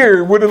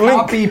here with a link.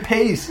 Copy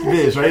paste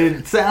this, right?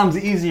 It sounds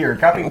easier.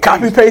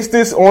 Copy paste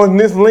this on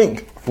this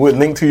link. With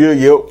link to your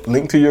Yelp,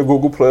 link to your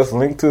Google Plus,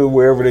 link to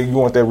wherever you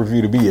want that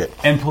review to be at.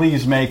 And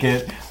please make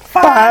it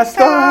 5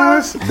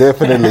 stars.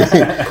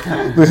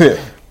 Definitely.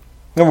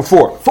 Number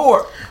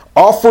 4.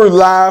 Offer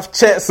live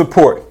chat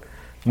support.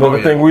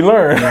 Another thing we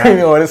learned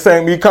on the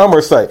same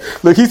e-commerce site.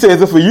 Look, he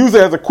says if a user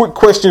has a quick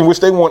question which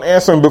they want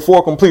answering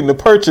before completing the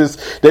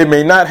purchase, they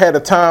may not have the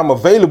time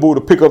available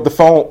to pick up the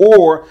phone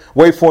or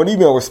wait for an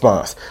email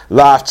response.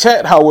 Live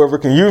chat, however,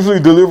 can usually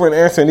deliver an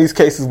answer in these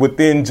cases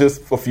within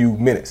just a few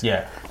minutes.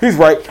 Yeah. He's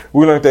right.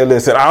 We learned that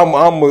lesson.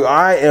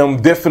 I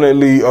am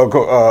definitely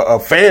a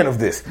fan of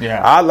this. Yeah.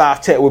 I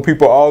live chat with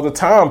people all the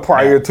time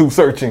prior to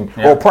searching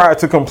or prior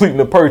to completing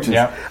the purchase.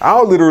 Yeah.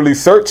 I'll literally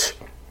search,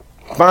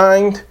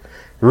 find,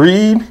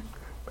 read,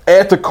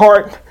 add to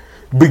cart,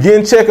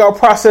 begin checkout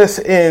process,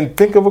 and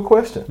think of a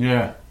question.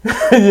 Yeah.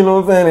 You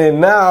know what I'm saying?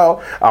 And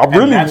now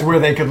that's where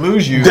they could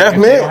lose you if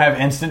they don't have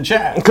instant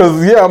chat.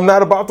 Because I'm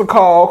not about to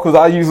call, because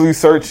I usually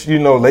search,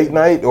 late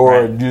night, or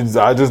I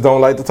just don't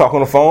like to talk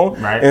on the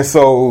phone. Right. And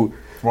so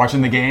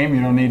watching the game,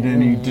 you don't need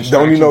any distractions.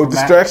 Don't need no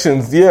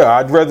distractions. That. Yeah,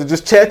 I'd rather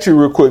just chat you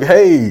real quick.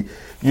 Hey,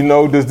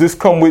 does this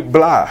come with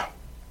blah?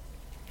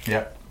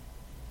 Yep.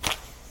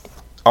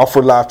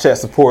 Offer live chat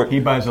support. He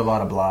buys a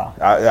lot of blah.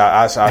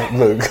 I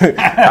look.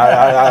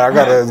 I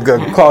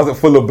got a closet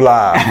full of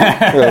blah.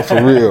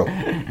 For real.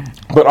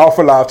 But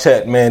offer live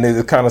chat, man,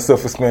 is kind of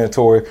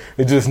self-explanatory.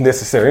 It's just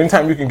necessary.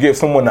 Anytime you can give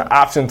someone the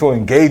option to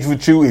engage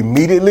with you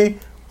immediately,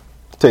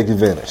 take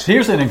advantage.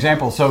 Here's an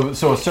example. So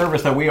a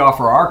service that we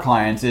offer our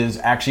clients is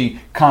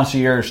actually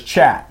concierge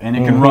chat, and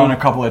it can run a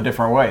couple of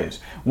different ways.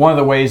 One of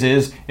the ways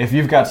is if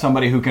you've got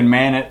somebody who can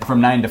man it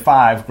from 9 to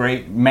 5,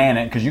 great, man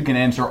it, because you can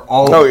answer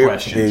all the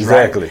questions.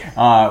 Exactly.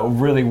 Right?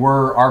 Really,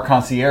 our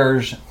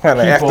concierge kind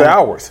of after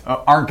hours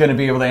aren't going to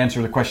be able to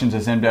answer the questions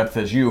as in depth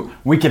as you.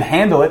 We can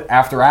handle it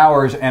after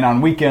hours and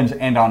on weekends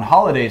and on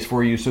holidays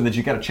for you, so that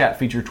you got a chat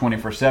feature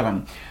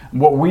 24/7.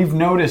 What we've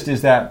noticed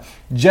is that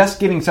just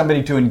getting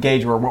somebody to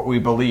engage, or what we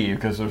believe,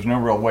 because there's no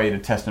real way to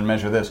test and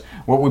measure this,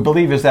 what we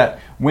believe is that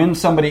when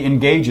somebody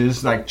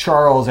engages, like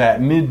Charles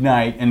at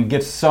midnight, and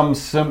gets some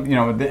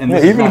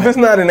even if it's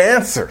not an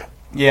answer.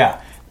 Yeah.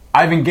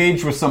 I've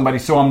engaged with somebody,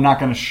 so I'm not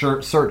going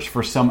to search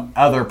for some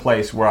other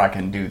place where I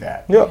can do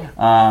that. Yep.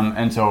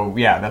 And so,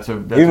 yeah, that's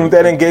even if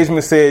that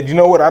engagement said, you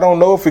know what, I don't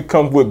know if it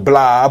comes with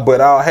blah, but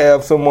I'll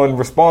have someone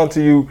respond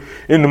to you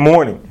in the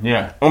morning.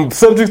 Yeah. I'm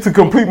subject to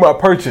complete my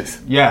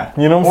purchase. Yeah.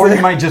 You know what I'm saying? Or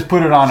you might just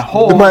put it on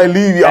hold. It might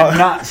leave you and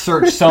not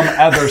search some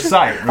other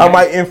site. Right? I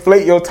might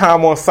inflate your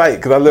time on site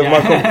because I left my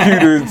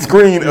computer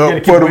screen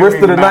up for the rest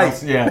of the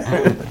night.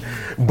 Yeah.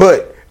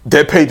 But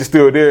that page is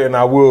still there, and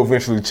I will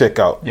eventually check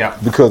out. Yeah.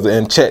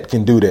 And chat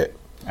can do that.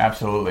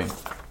 Absolutely.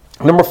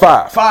 Number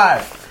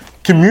 5.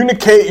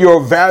 Communicate your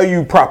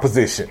value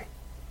proposition.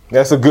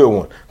 That's a good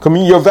one.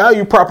 Your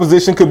value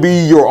proposition could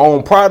be your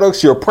own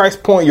products, your price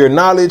point, your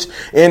knowledge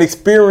and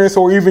experience,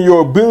 or even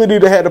your ability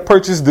to have the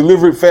purchase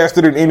delivered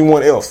faster than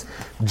anyone else.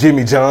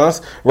 Jimmy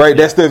John's, right?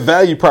 That's their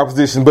value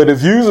proposition. But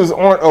if users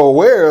aren't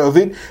aware of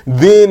it,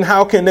 then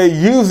how can they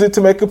use it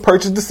to make a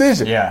purchase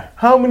decision? Yeah.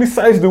 How many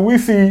sites do we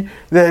see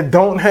that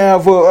don't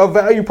have a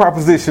value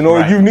proposition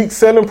or a unique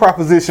selling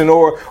proposition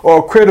or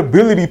a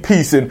credibility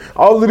piece? And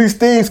all of these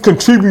things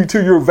contribute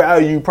to your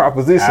value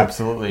proposition.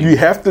 Absolutely. You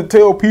have to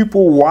tell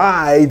people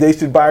why they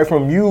should buy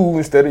from you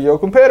instead of your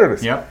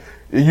competitors. Yep.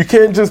 You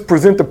can't just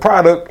present the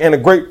product and a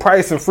great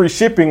price and free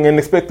shipping and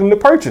expect them to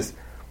purchase.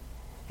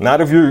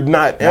 Not if you're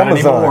not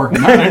Amazon.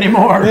 Not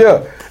anymore.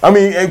 Yeah. I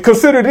mean, and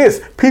consider this.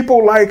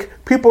 People like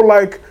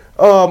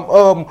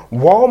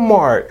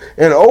Walmart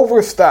and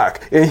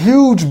Overstock and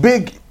huge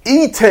big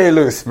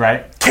e-tailers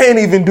can't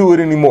even do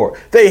it anymore.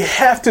 They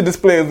have to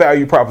display a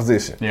value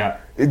proposition. Yeah.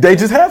 They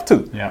just have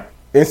to. Yeah.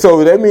 And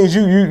so that means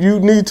you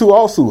need to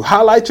also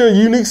highlight your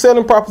unique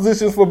selling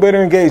propositions for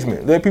better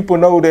engagement. Let people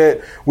know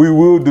that we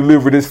will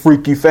deliver this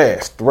freaky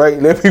fast,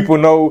 right? Let people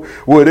know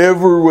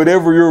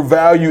whatever your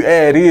value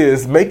add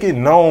is, make it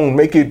known,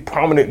 make it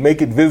prominent,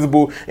 make it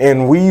visible,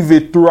 and weave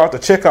it throughout the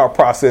checkout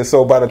process.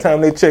 So by the time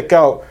they check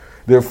out,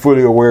 they're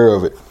fully aware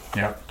of it.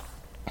 Yeah.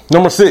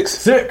 Number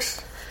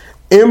 6.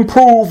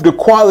 Improve the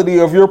quality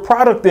of your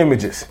product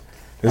images.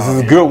 This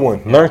is a good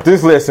one. Learned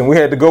this lesson. We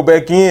had to go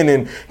back in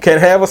and can't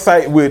have a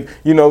site with,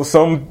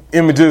 some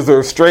images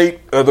are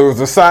straight,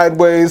 others are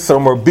sideways,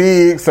 some are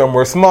big, some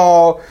are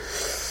small.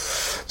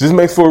 Just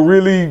makes for a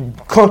really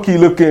clunky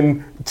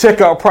looking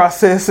checkout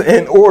process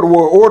and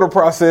order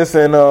process,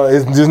 and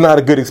it's just not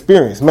a good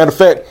experience. Matter of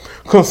fact,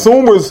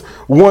 consumers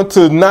want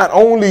to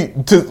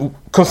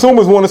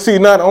see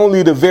not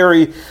only the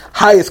very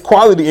highest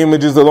quality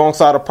images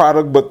alongside a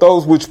product, but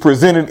those which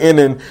presented in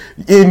an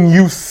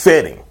in-use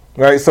setting.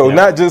 Right, so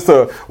not just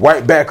a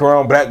white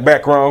background, black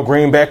background,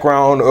 green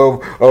background of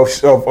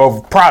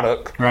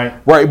product, right,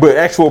 but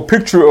actual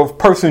picture of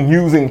person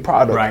using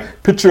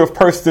product, picture of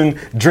person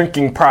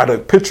drinking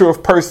product, picture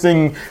of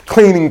person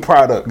cleaning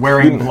product,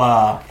 wearing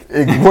blah,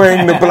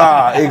 wearing the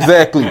blah,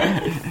 exactly.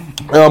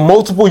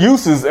 Multiple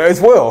uses as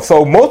well.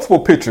 So multiple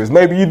pictures.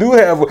 Maybe you do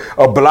have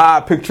a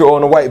blah picture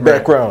on a white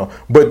background,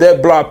 but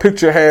that blah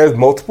picture has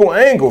multiple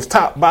angles,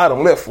 top,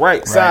 bottom, left,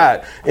 right,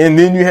 side. And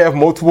then you have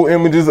multiple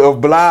images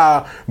of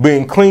blah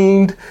being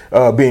cleaned,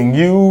 being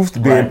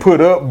used, being put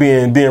up,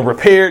 being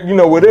repaired,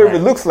 whatever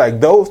it looks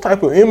like. Those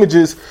type of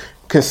images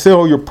can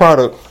sell your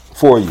product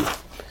for you.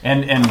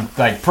 And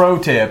like pro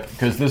tip,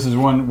 because this is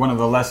one of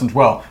the lessons.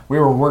 Well, we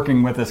were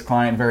working with this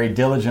client very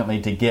diligently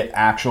to get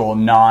actual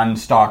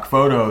non-stock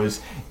photos.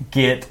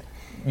 Get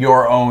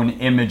your own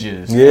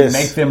images and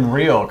make them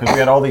real, because we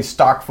had all these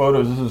stock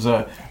photos.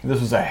 This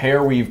was a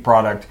hair weave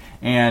product,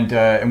 and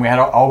we had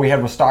all we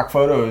had was stock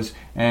photos.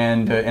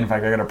 And in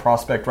fact, I got a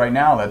prospect right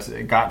now that's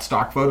got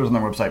stock photos on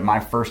their website. My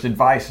first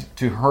advice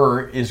to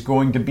her is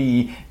going to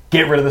be,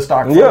 get rid of the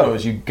stock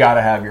photos. You got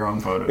to have your own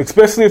photos,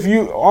 especially if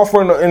you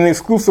offer an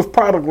exclusive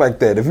product like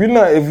that. If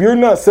you're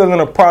not selling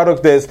a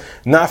product that's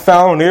not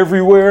found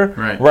everywhere,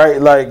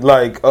 right?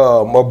 Like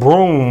a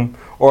broom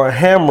or a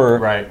hammer,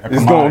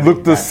 it's going to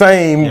look the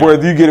same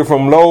whether you get it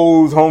from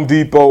Lowe's, Home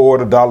Depot, or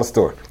the dollar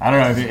store. I don't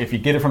know, if you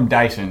get it from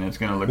Dyson, it's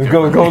going to look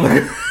different.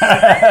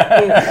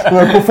 It's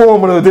going to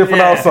perform a little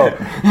different also.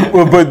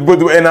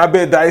 But and I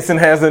bet Dyson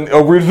has an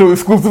original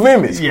exclusive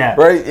image,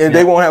 right? And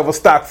they won't have a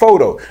stock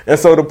photo. And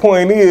so the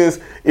point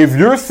is, if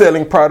you're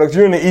selling products,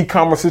 you're in an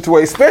e-commerce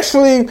situation,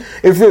 especially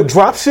if you're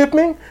drop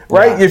shipping,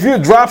 right? If you're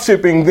drop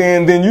shipping,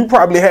 then you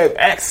probably have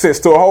access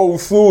to a whole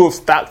slew of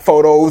stock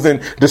photos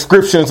and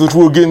descriptions, which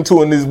we'll get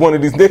into in one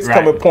of these next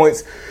coming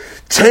points.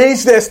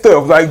 Change that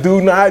stuff. Like, do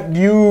not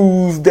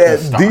use that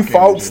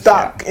default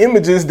stock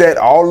images that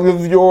all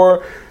of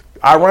your,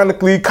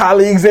 ironically,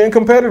 colleagues and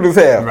competitors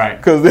have.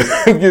 Because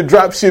if you're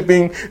drop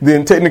shipping,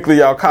 then technically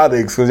y'all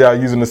colleagues, because y'all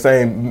using the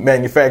same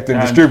manufacturer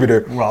and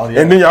distributor.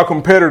 And then y'all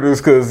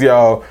competitors, because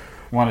y'all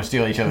want to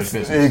steal each other's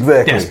business.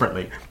 Exactly.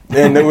 Desperately.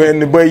 and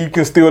the way you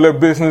can steal their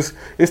business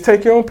is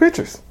take your own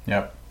pictures.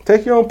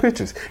 Take your own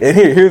pictures. And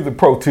here's the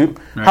pro tip.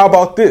 How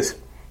about this?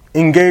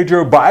 Engage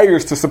your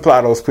buyers to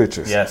supply those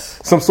pictures.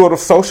 Some sort of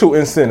social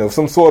incentive,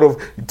 some sort of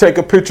take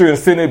a picture and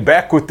send it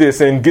back with this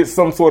and get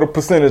some sort of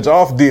percentage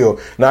off deal.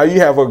 Now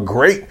you have a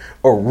great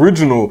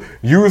original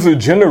user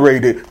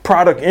generated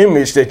product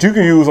image that you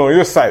can use on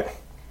your site.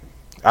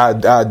 I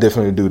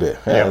definitely do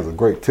that. That is a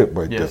great tip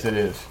right there. Yes, it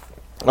is.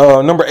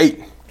 Number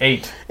 8.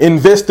 8.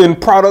 Invest in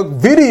product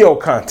video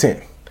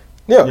content.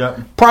 Yeah.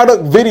 Yep.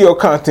 Product video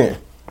content.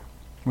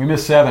 We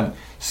missed 7.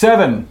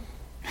 7.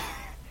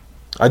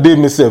 I did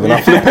miss 7.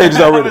 I flipped pages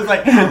already. I was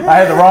like, I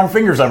had the wrong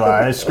fingers up.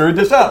 I screwed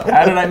this up.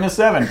 How did I miss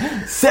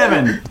 7?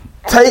 7.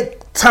 Take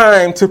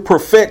time to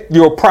perfect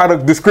your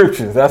product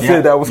descriptions. I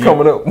said that was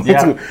coming up.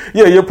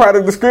 Your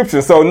product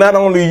description. So not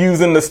only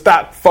using the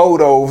stock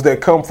photos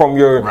that come from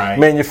your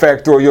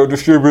manufacturer or your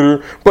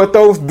distributor, but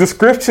those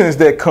descriptions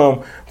that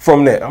come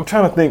from that. I'm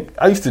trying to think.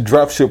 I used to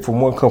drop ship from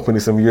one company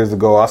some years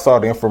ago. I saw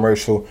the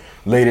infomercial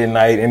late at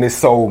night and it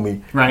sold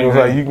me. It was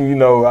like,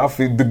 I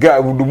feel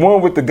the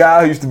one with the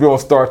guy who used to be on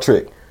Star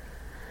Trek.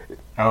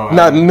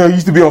 He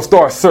used to be on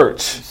Star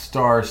Search.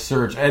 Star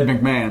Search, Ed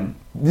McMahon.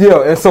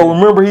 Yeah, and so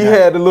remember he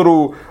had a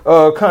little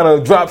kind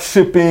of drop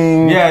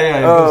shipping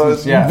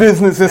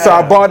business, and so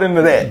I bought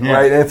into that,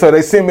 right? And so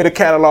they sent me the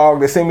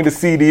catalog, they sent me the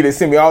CD, they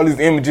sent me all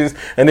these images,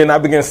 and then I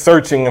began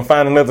searching and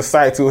find another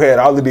site who had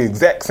all of the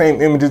exact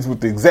same images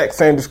with the exact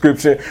same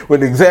description,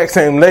 with the exact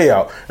same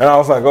layout, and I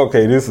was like,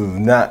 okay, this is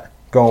not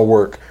gonna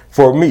work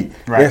for me.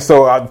 And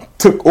so I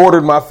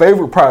ordered my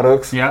favorite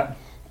products,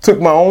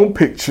 took my own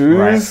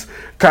pictures,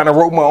 kind of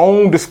wrote my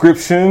own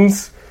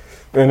descriptions.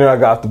 And then I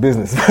got the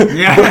business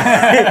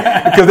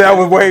because that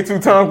was way too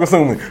time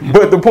consuming.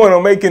 But the point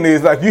I'm making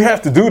is like you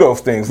have to do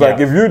those things. Like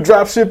if you're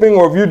drop shipping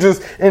or if you're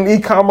just in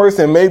e-commerce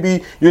and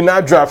maybe you're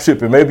not drop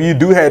shipping, maybe you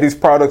do have these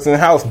products in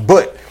house,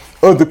 but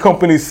other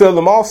companies sell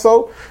them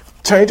also.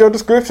 Change your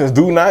descriptions.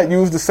 Do not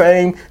use the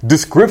same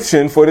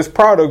description for this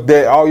product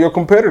that all your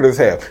competitors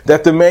have,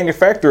 that the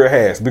manufacturer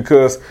has,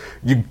 because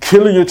you're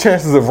killing your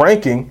chances of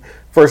ranking.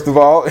 First of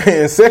all,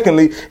 and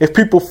secondly, if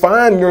people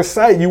find your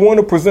site, you want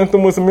to present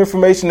them with some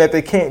information that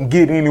they can't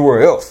get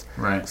anywhere else.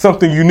 Right.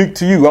 Something unique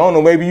to you. I don't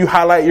know, maybe you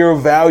highlight your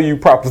value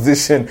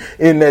proposition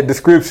in that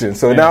description.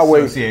 So now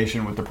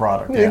association with the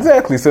product.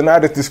 Exactly. So now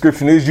that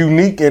description is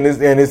unique and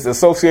it's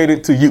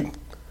associated to you.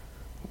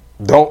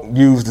 Don't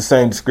use the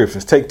same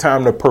descriptions. Take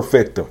time to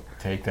perfect them.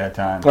 Take that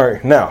time. All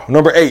right. Now,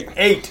 number 8.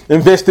 8.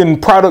 Invest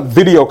in product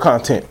video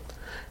content.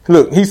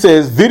 Look, he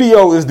says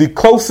video is the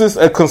closest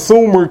a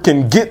consumer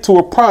can get to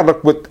a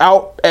product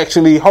without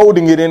actually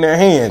holding it in their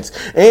hands.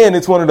 And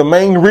it's one of the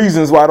main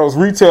reasons why those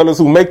retailers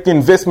who make the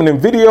investment in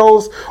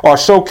videos are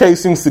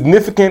showcasing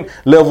significant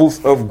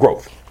levels of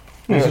growth.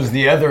 This was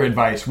the other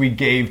advice we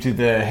gave to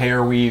the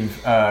hair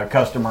weave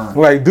customer.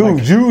 Like,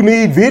 dude, you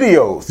need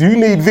videos. You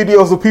need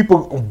videos of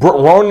people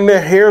running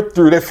their hair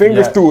through, their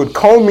fingers through it,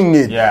 combing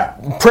it,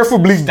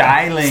 preferably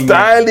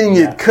styling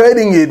it,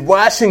 cutting it,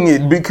 washing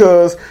it,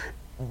 because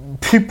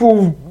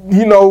people,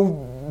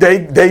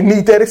 they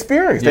need that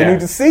experience. They need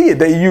to see it.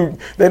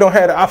 They don't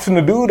have the option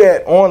to do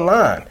that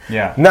online.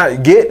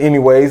 Not yet,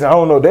 anyways. I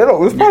don't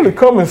know. It's probably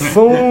coming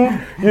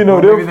soon.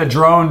 Maybe the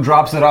drone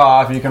drops it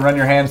off. You can run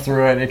your hands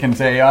through it. It can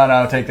say, "Oh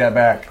no, take that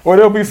back." Or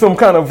there'll be some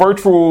kind of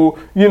virtual,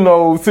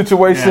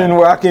 situation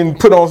where I can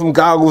put on some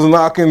goggles and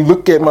I can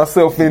look at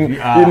myself, and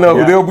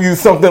there'll be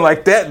something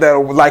like that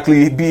will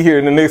likely be here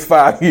in the next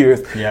 5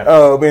 years.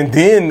 And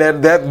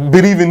then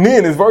but even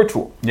then, it's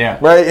virtual.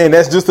 Right, and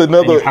that's just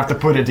another. And you have to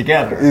put it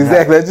together.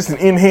 Exactly. That's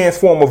just an enhanced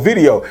form of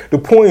video. The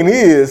point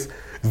is,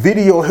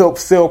 video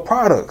helps sell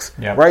products,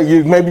 right?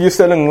 Maybe you're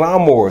selling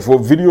lawnmowers. Well,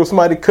 video of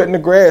somebody cutting the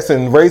grass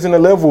and raising the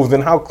levels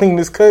and how clean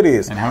this cut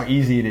is. And how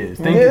easy it is.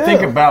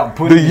 Think about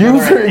putting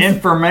together an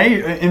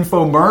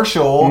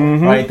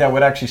infomercial, right, that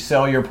would actually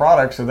sell your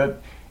product so that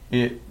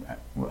it,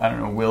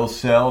 will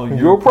sell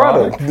your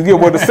product.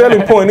 Well, the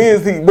selling point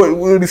is,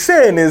 what he's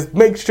saying is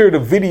make sure the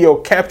video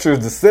captures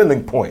the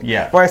selling point.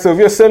 Right? So if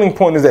your selling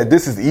point is that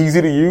this is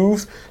easy to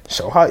use,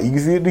 show how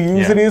easy to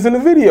use it is in the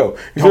video.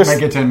 Don't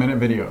make a 10-minute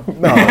video.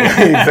 No,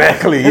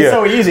 exactly. It's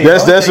so easy.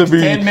 That should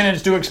be 10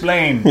 minutes to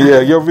explain.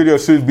 Your video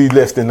should be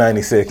less than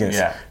 90 seconds.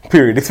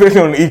 Period. Especially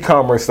on an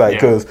e-commerce site,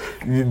 because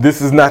this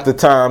is not the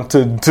time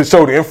to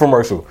show the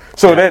infomercial.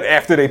 Show that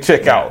after they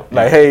check out.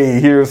 Like, hey,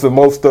 here's some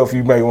more stuff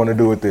you may want to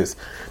do with this.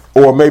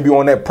 Or maybe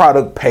on that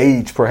product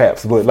page,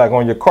 perhaps. But like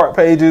on your cart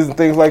pages and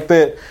things like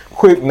that,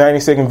 quick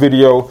 90-second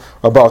video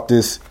about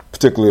this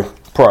particular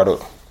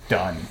product.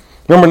 Done.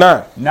 Number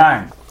 9.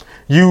 9.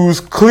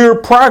 Use clear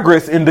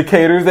progress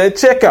indicators at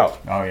checkout.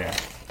 Oh, yeah.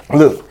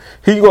 Look,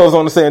 he goes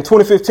on to say in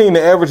 2015,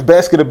 the average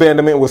basket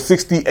abandonment was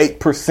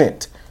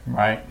 68%.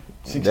 Right.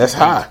 68%. That's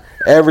high.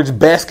 Average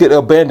basket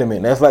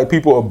abandonment. That's like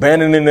people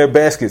abandoning their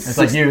baskets. It's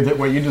like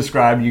what you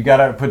described. You got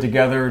to put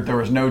together. There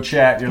was no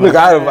chat. Look,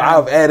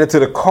 I've added to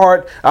the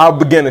cart. I'll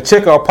begin the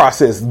checkout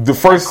process. The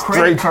first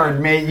credit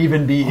card may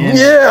even be in.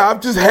 I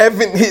just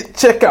haven't hit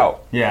checkout.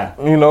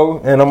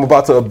 And I'm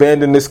about to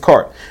abandon this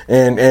cart.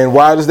 And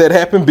why does that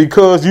happen?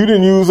 Because you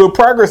didn't use a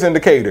progress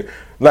indicator.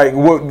 Like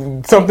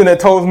something that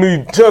tells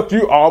me, Chuck,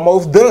 you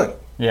almost done.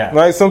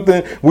 Right,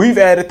 something we've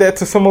added that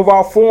to some of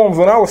our forms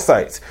on our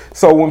sites.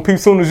 So when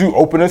as soon as you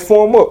open this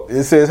form up,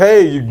 it says,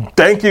 "Hey,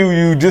 thank you.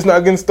 You just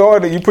not getting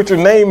started." You put your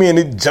name in,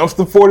 it jumps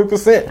to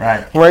 40%.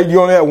 Right. You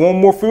only have one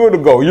more field to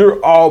go.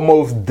 You're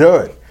almost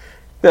done.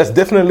 That's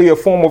definitely a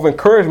form of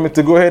encouragement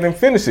to go ahead and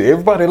finish it.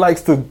 Everybody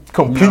likes to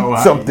complete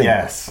something.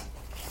 Yes.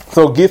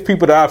 So give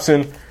people the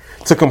option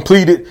to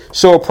complete it,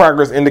 show a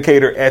progress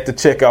indicator at the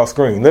checkout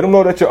screen. Let them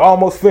know that you're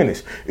almost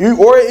finished.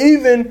 Or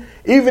even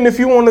if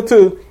you wanted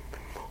to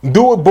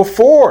do it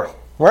before,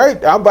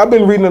 right? I've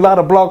been reading a lot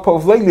of blog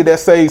posts lately that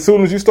say as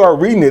soon as you start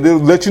reading it, it'll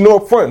let you know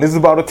up front. This is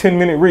about a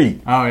 10-minute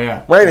read. Oh,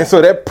 yeah. Right? And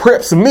so that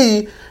preps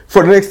me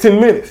for the next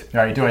 10 minutes.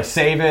 All right. Do I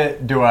save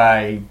it? Do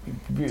I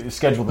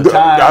schedule the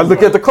time? I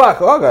look at the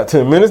clock. Oh, I got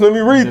 10 minutes. Let me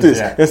read this.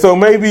 Yeah. And so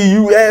maybe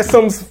you add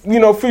some,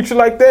 feature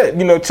like that.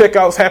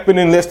 Checkouts happen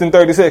in less than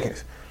 30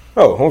 seconds.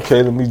 Oh,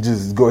 okay. Let me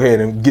just go ahead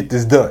and get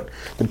this done.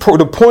 The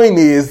point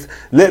is,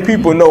 let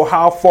people know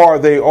how far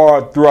they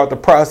are throughout the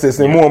process,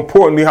 and more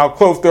importantly, how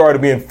close they are to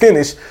being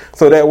finished,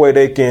 so that way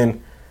they can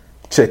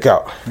check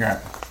out. Yeah.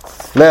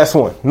 Last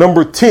one,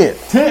 number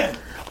 10.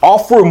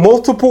 Offer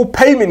multiple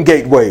payment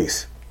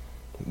gateways.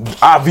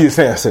 Obvious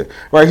answer,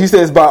 right? He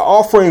says by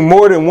offering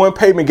more than one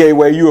payment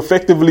gateway, you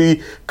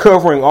effectively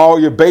covering all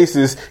your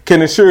bases,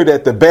 can ensure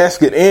that the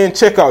basket and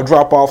checkout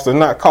drop-offs are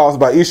not caused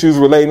by issues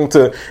relating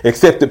to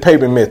accepted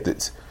payment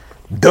methods.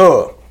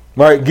 Duh.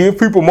 Right? Give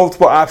people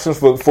multiple options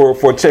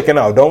for checking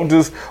out. Don't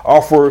just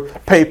offer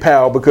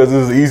PayPal because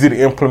it's easy to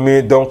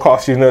implement, don't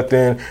cost you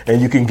nothing,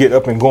 and you can get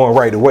up and going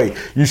right away.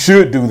 You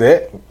should do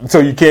that so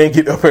you can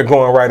get up and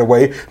going right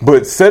away.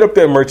 But set up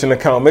that merchant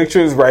account, make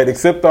sure it's right,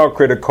 accept all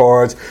credit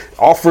cards,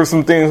 offer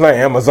some things like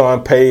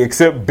Amazon Pay,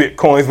 accept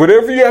Bitcoins,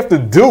 whatever you have to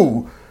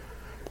do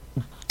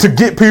to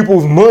get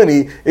people's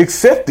money,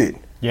 accept it.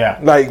 Yeah.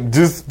 Like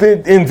just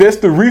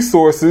invest the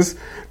resources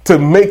to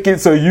make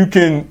it so you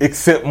can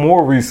accept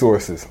more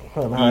resources.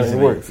 I don't know how it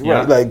works.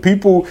 Yeah. Right?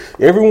 Like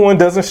everyone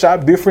doesn't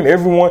shop different.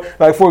 Everyone,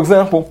 like for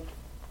example,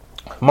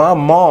 my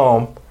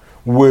mom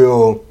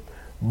will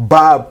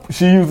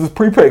she uses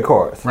prepaid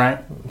cards. Right.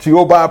 She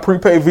go buy a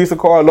prepaid Visa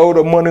card, load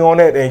up money on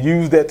that, and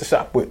use that to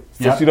shop with.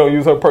 So she don't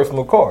use her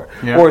personal card.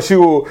 Yep. Or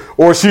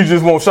she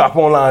just won't shop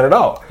online at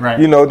all. Right.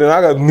 Then I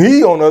got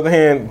me on the other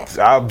hand.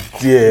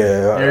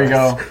 There you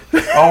go.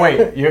 Oh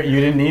wait, you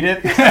didn't need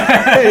it?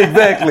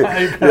 Exactly.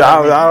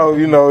 I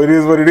don't. It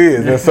is what it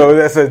is, and so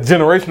that's a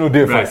generational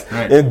difference.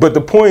 Right. But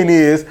the point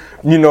is,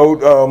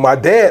 my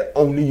dad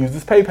only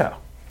uses PayPal.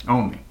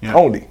 Only.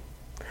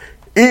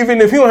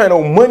 Even if he don't have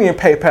no money in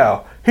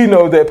PayPal, he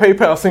knows that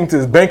PayPal syncs to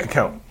his bank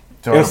account.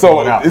 And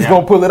so it's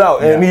going to pull it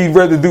out. And he'd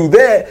rather do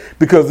that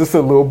because it's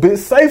a little bit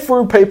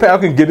safer. PayPal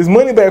can get his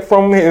money back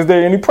from him. Is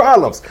there any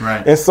problems?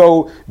 Right. And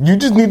so you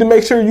just need to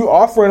make sure you're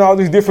offering all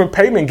these different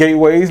payment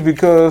gateways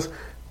because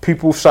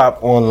people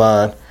shop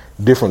online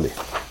differently.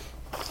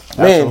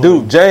 Absolutely. Man,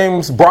 dude,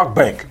 James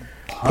Brockbank.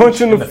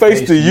 Punch in the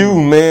face to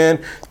you, man.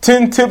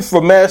 10 tips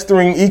for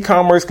mastering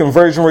e-commerce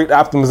conversion rate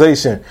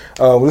optimization.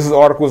 This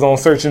article on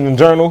Search Engine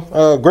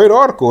Journal. Great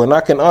article, and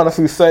I can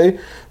honestly say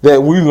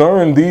that we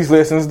learned these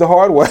lessons the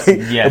hard way.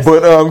 Yes.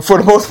 But for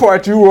the most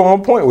part, you were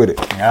on point with it.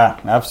 Yeah,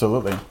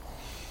 absolutely.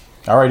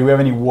 All right, do we have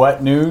any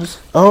what news?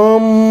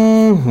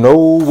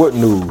 No what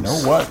news. No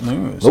what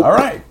news. Nope. All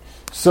right.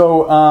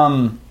 So,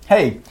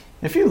 hey,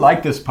 if you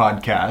like this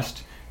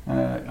podcast,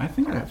 I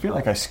feel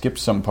like I skipped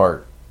some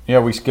part. Yeah,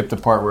 we skipped the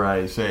part where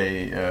I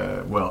say,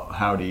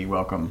 howdy,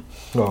 welcome.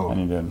 Oh. I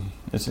need to.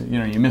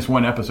 You miss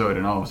one episode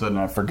and all of a sudden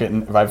I've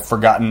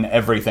forgotten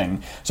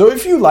everything. So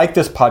if you like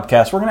this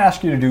podcast, we're going to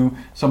ask you to do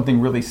something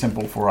really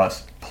simple for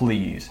us,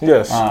 please.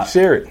 Yes,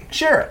 share it.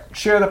 Share it.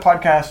 Share the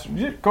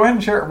podcast. Go ahead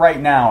and share it right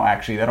now,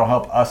 actually. That'll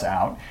help us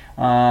out.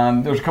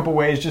 There's a couple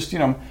ways,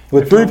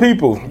 with 3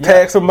 people. Yeah.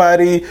 Tag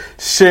somebody,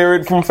 share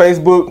it from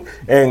Facebook,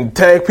 and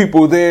tag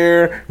people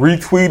there,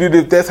 retweet it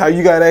if that's how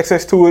you got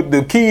access to it.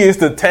 The key is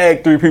to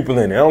tag 3 people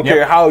in it. I don't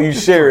care how you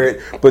share it,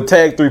 but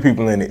tag 3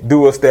 people in it.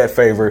 Do us that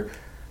favor.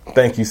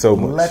 Thank you so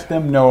much. Let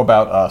them know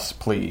about us,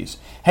 please.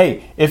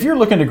 Hey, if you're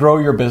looking to grow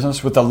your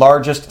business with the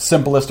largest,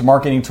 simplest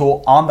marketing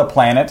tool on the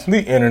planet,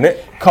 the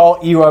internet, call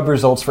eWeb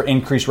Results for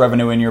increased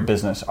revenue in your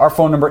business. Our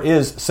phone number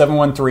is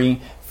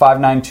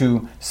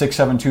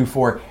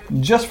 713-592-6724.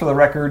 Just for the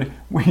record,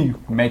 we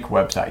make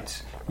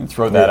websites.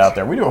 Throw that out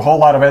there. We do a whole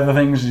lot of other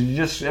things.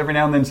 Just every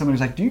now and then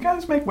somebody's like, do you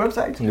guys make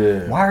websites?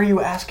 Yeah. Why are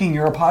you asking?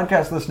 You're a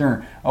podcast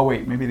listener. Oh,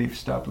 wait, maybe they've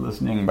stopped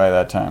listening by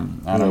that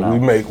time. I don't know. We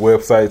make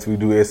websites. We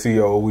do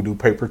SEO. We do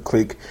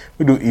pay-per-click.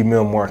 We do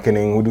email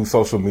marketing. We do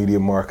social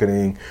media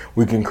marketing.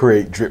 We can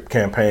create drip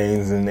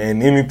campaigns and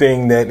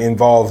anything that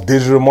involves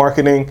digital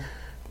marketing.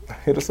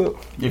 Hit us up.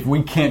 If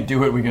we can't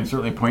do it, we can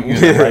certainly point you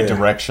in the right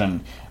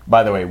direction.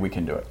 By the way, we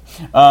can do it.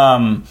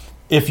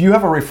 If you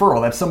have a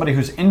referral, that's somebody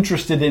who's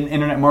interested in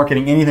internet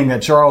marketing, anything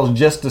that Charles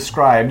just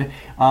described,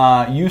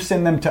 you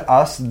send them to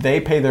us, they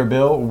pay their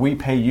bill, we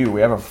pay you.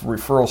 We have a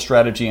referral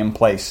strategy in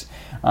place.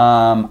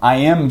 I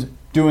am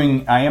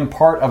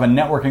part of a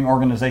networking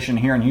organization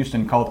here in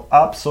Houston called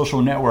Up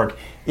Social Network.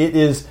 It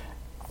is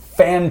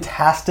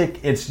fantastic.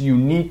 It's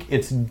unique.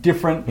 It's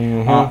different.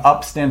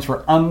 Up stands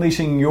for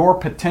unleashing your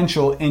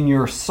potential in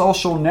your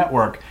social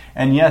network.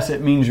 And yes,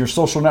 it means your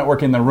social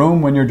network in the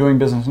room when you're doing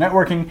business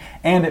networking,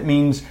 and it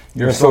means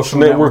your social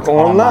network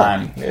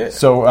online. Yeah.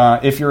 So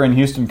if you're in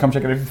Houston, come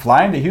check it out. If you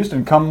fly into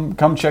Houston,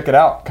 come check it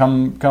out.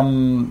 Come.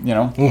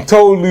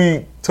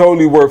 Totally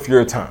totally worth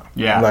your time.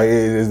 Yeah. Like,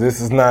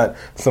 this is not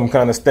some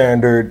kind of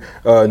standard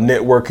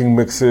networking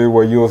mixer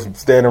where you'll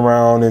stand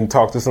around and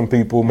talk to some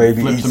people,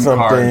 maybe eat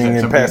something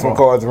and pass some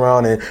cards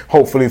around and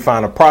hopefully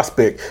find a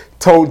prospect.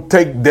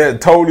 Take that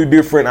totally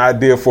different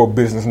idea for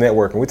business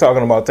networking. We're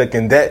talking about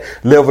taking that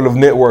level of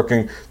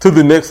networking to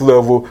the next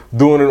level,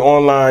 doing it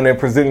online and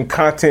presenting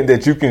content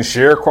that you can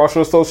share across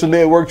your social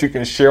networks, you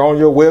can share on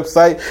your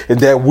website, and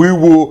that we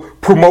will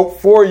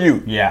promote for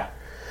you. Yeah.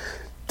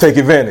 Take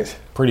advantage.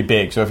 Pretty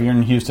big. So if you're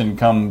in Houston,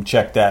 come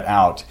check that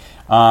out.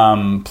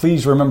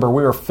 Please remember,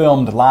 we are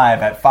filmed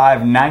live at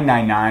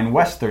 5999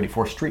 West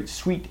 34th Street,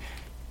 Suite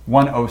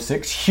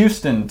 106,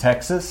 Houston,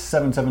 Texas,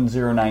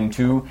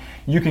 77092.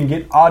 You can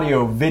get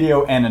audio,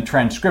 video, and a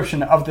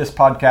transcription of this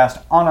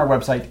podcast on our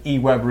website,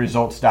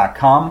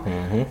 ewebresults.com.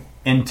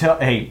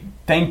 Hey,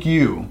 thank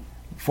you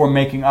for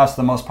making us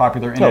the most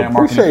popular internet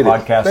marketing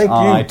podcast Thank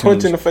on you. iTunes.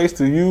 Punch in the face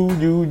to you,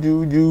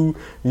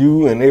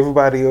 and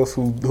everybody else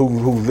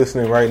who's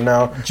listening right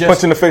now.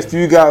 Punch in the face to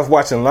you guys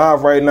watching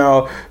live right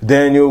now.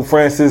 Daniel,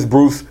 Francis,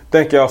 Bruce,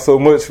 thank y'all so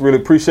much. Really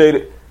appreciate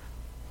it.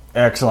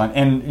 Excellent.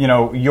 And,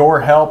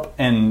 your help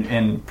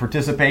and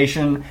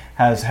participation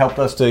has helped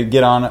us to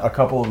get on a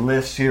couple of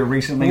lists here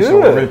recently. Yeah.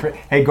 So we're really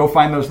hey, go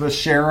find those lists,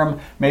 share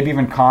them, maybe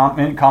even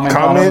comment on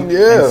them,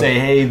 and say,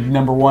 hey,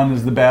 number one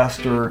is the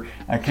best, or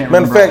I can't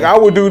remember. Matter of fact, I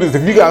will do this.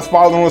 If you guys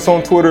follow us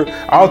on Twitter,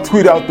 I'll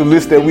tweet out the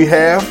list that we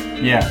have.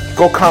 Yeah.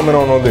 Go comment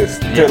on our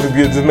list. Yeah.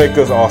 Just make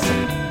us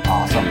awesome.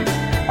 Awesome.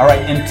 All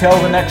right. Until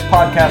the next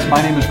podcast,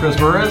 my name is Chris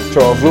Burris.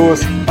 Charles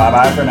Lewis.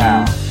 Bye-bye for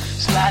now.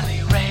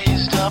 Slightly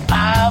raised up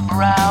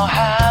highbrow,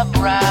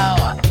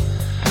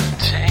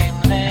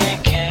 tamely,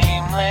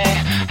 gamely,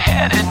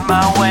 headed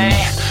my way.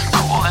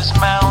 Cool as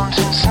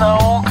mountain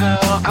snow,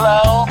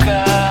 glow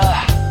girl,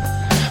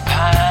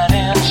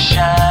 pining,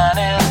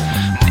 shining,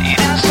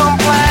 needing some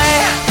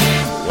play.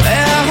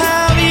 Where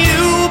have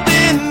you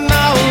been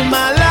all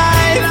my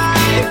life?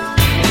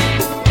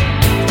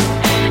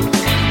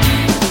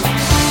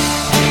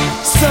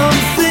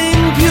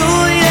 Something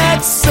pure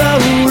yet so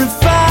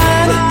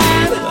refined.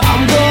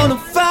 I'm gonna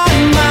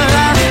find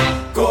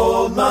my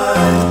gold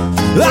mine.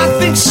 I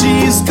think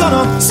she's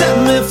gonna set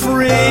me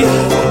free.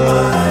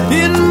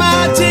 In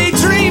my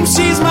daydream,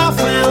 she's my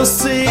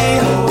fantasy.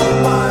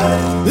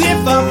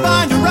 If I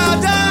find her,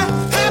 I'll die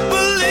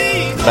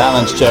happily.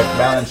 Balance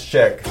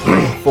check.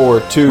 4,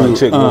 2.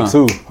 Check 1,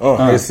 2.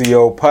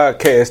 SEO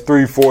Podcast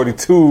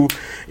 342.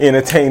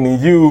 Entertaining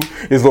you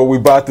is what we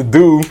about to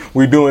do.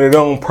 We're doing it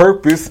on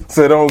purpose,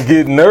 so don't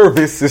get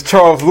nervous. It's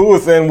Charles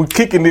Lewis, and we're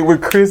kicking it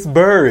with Chris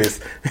Burris.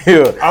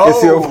 Here,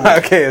 SEO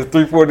Podcast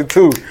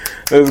 342.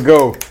 Let's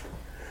go.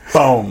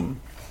 Boom.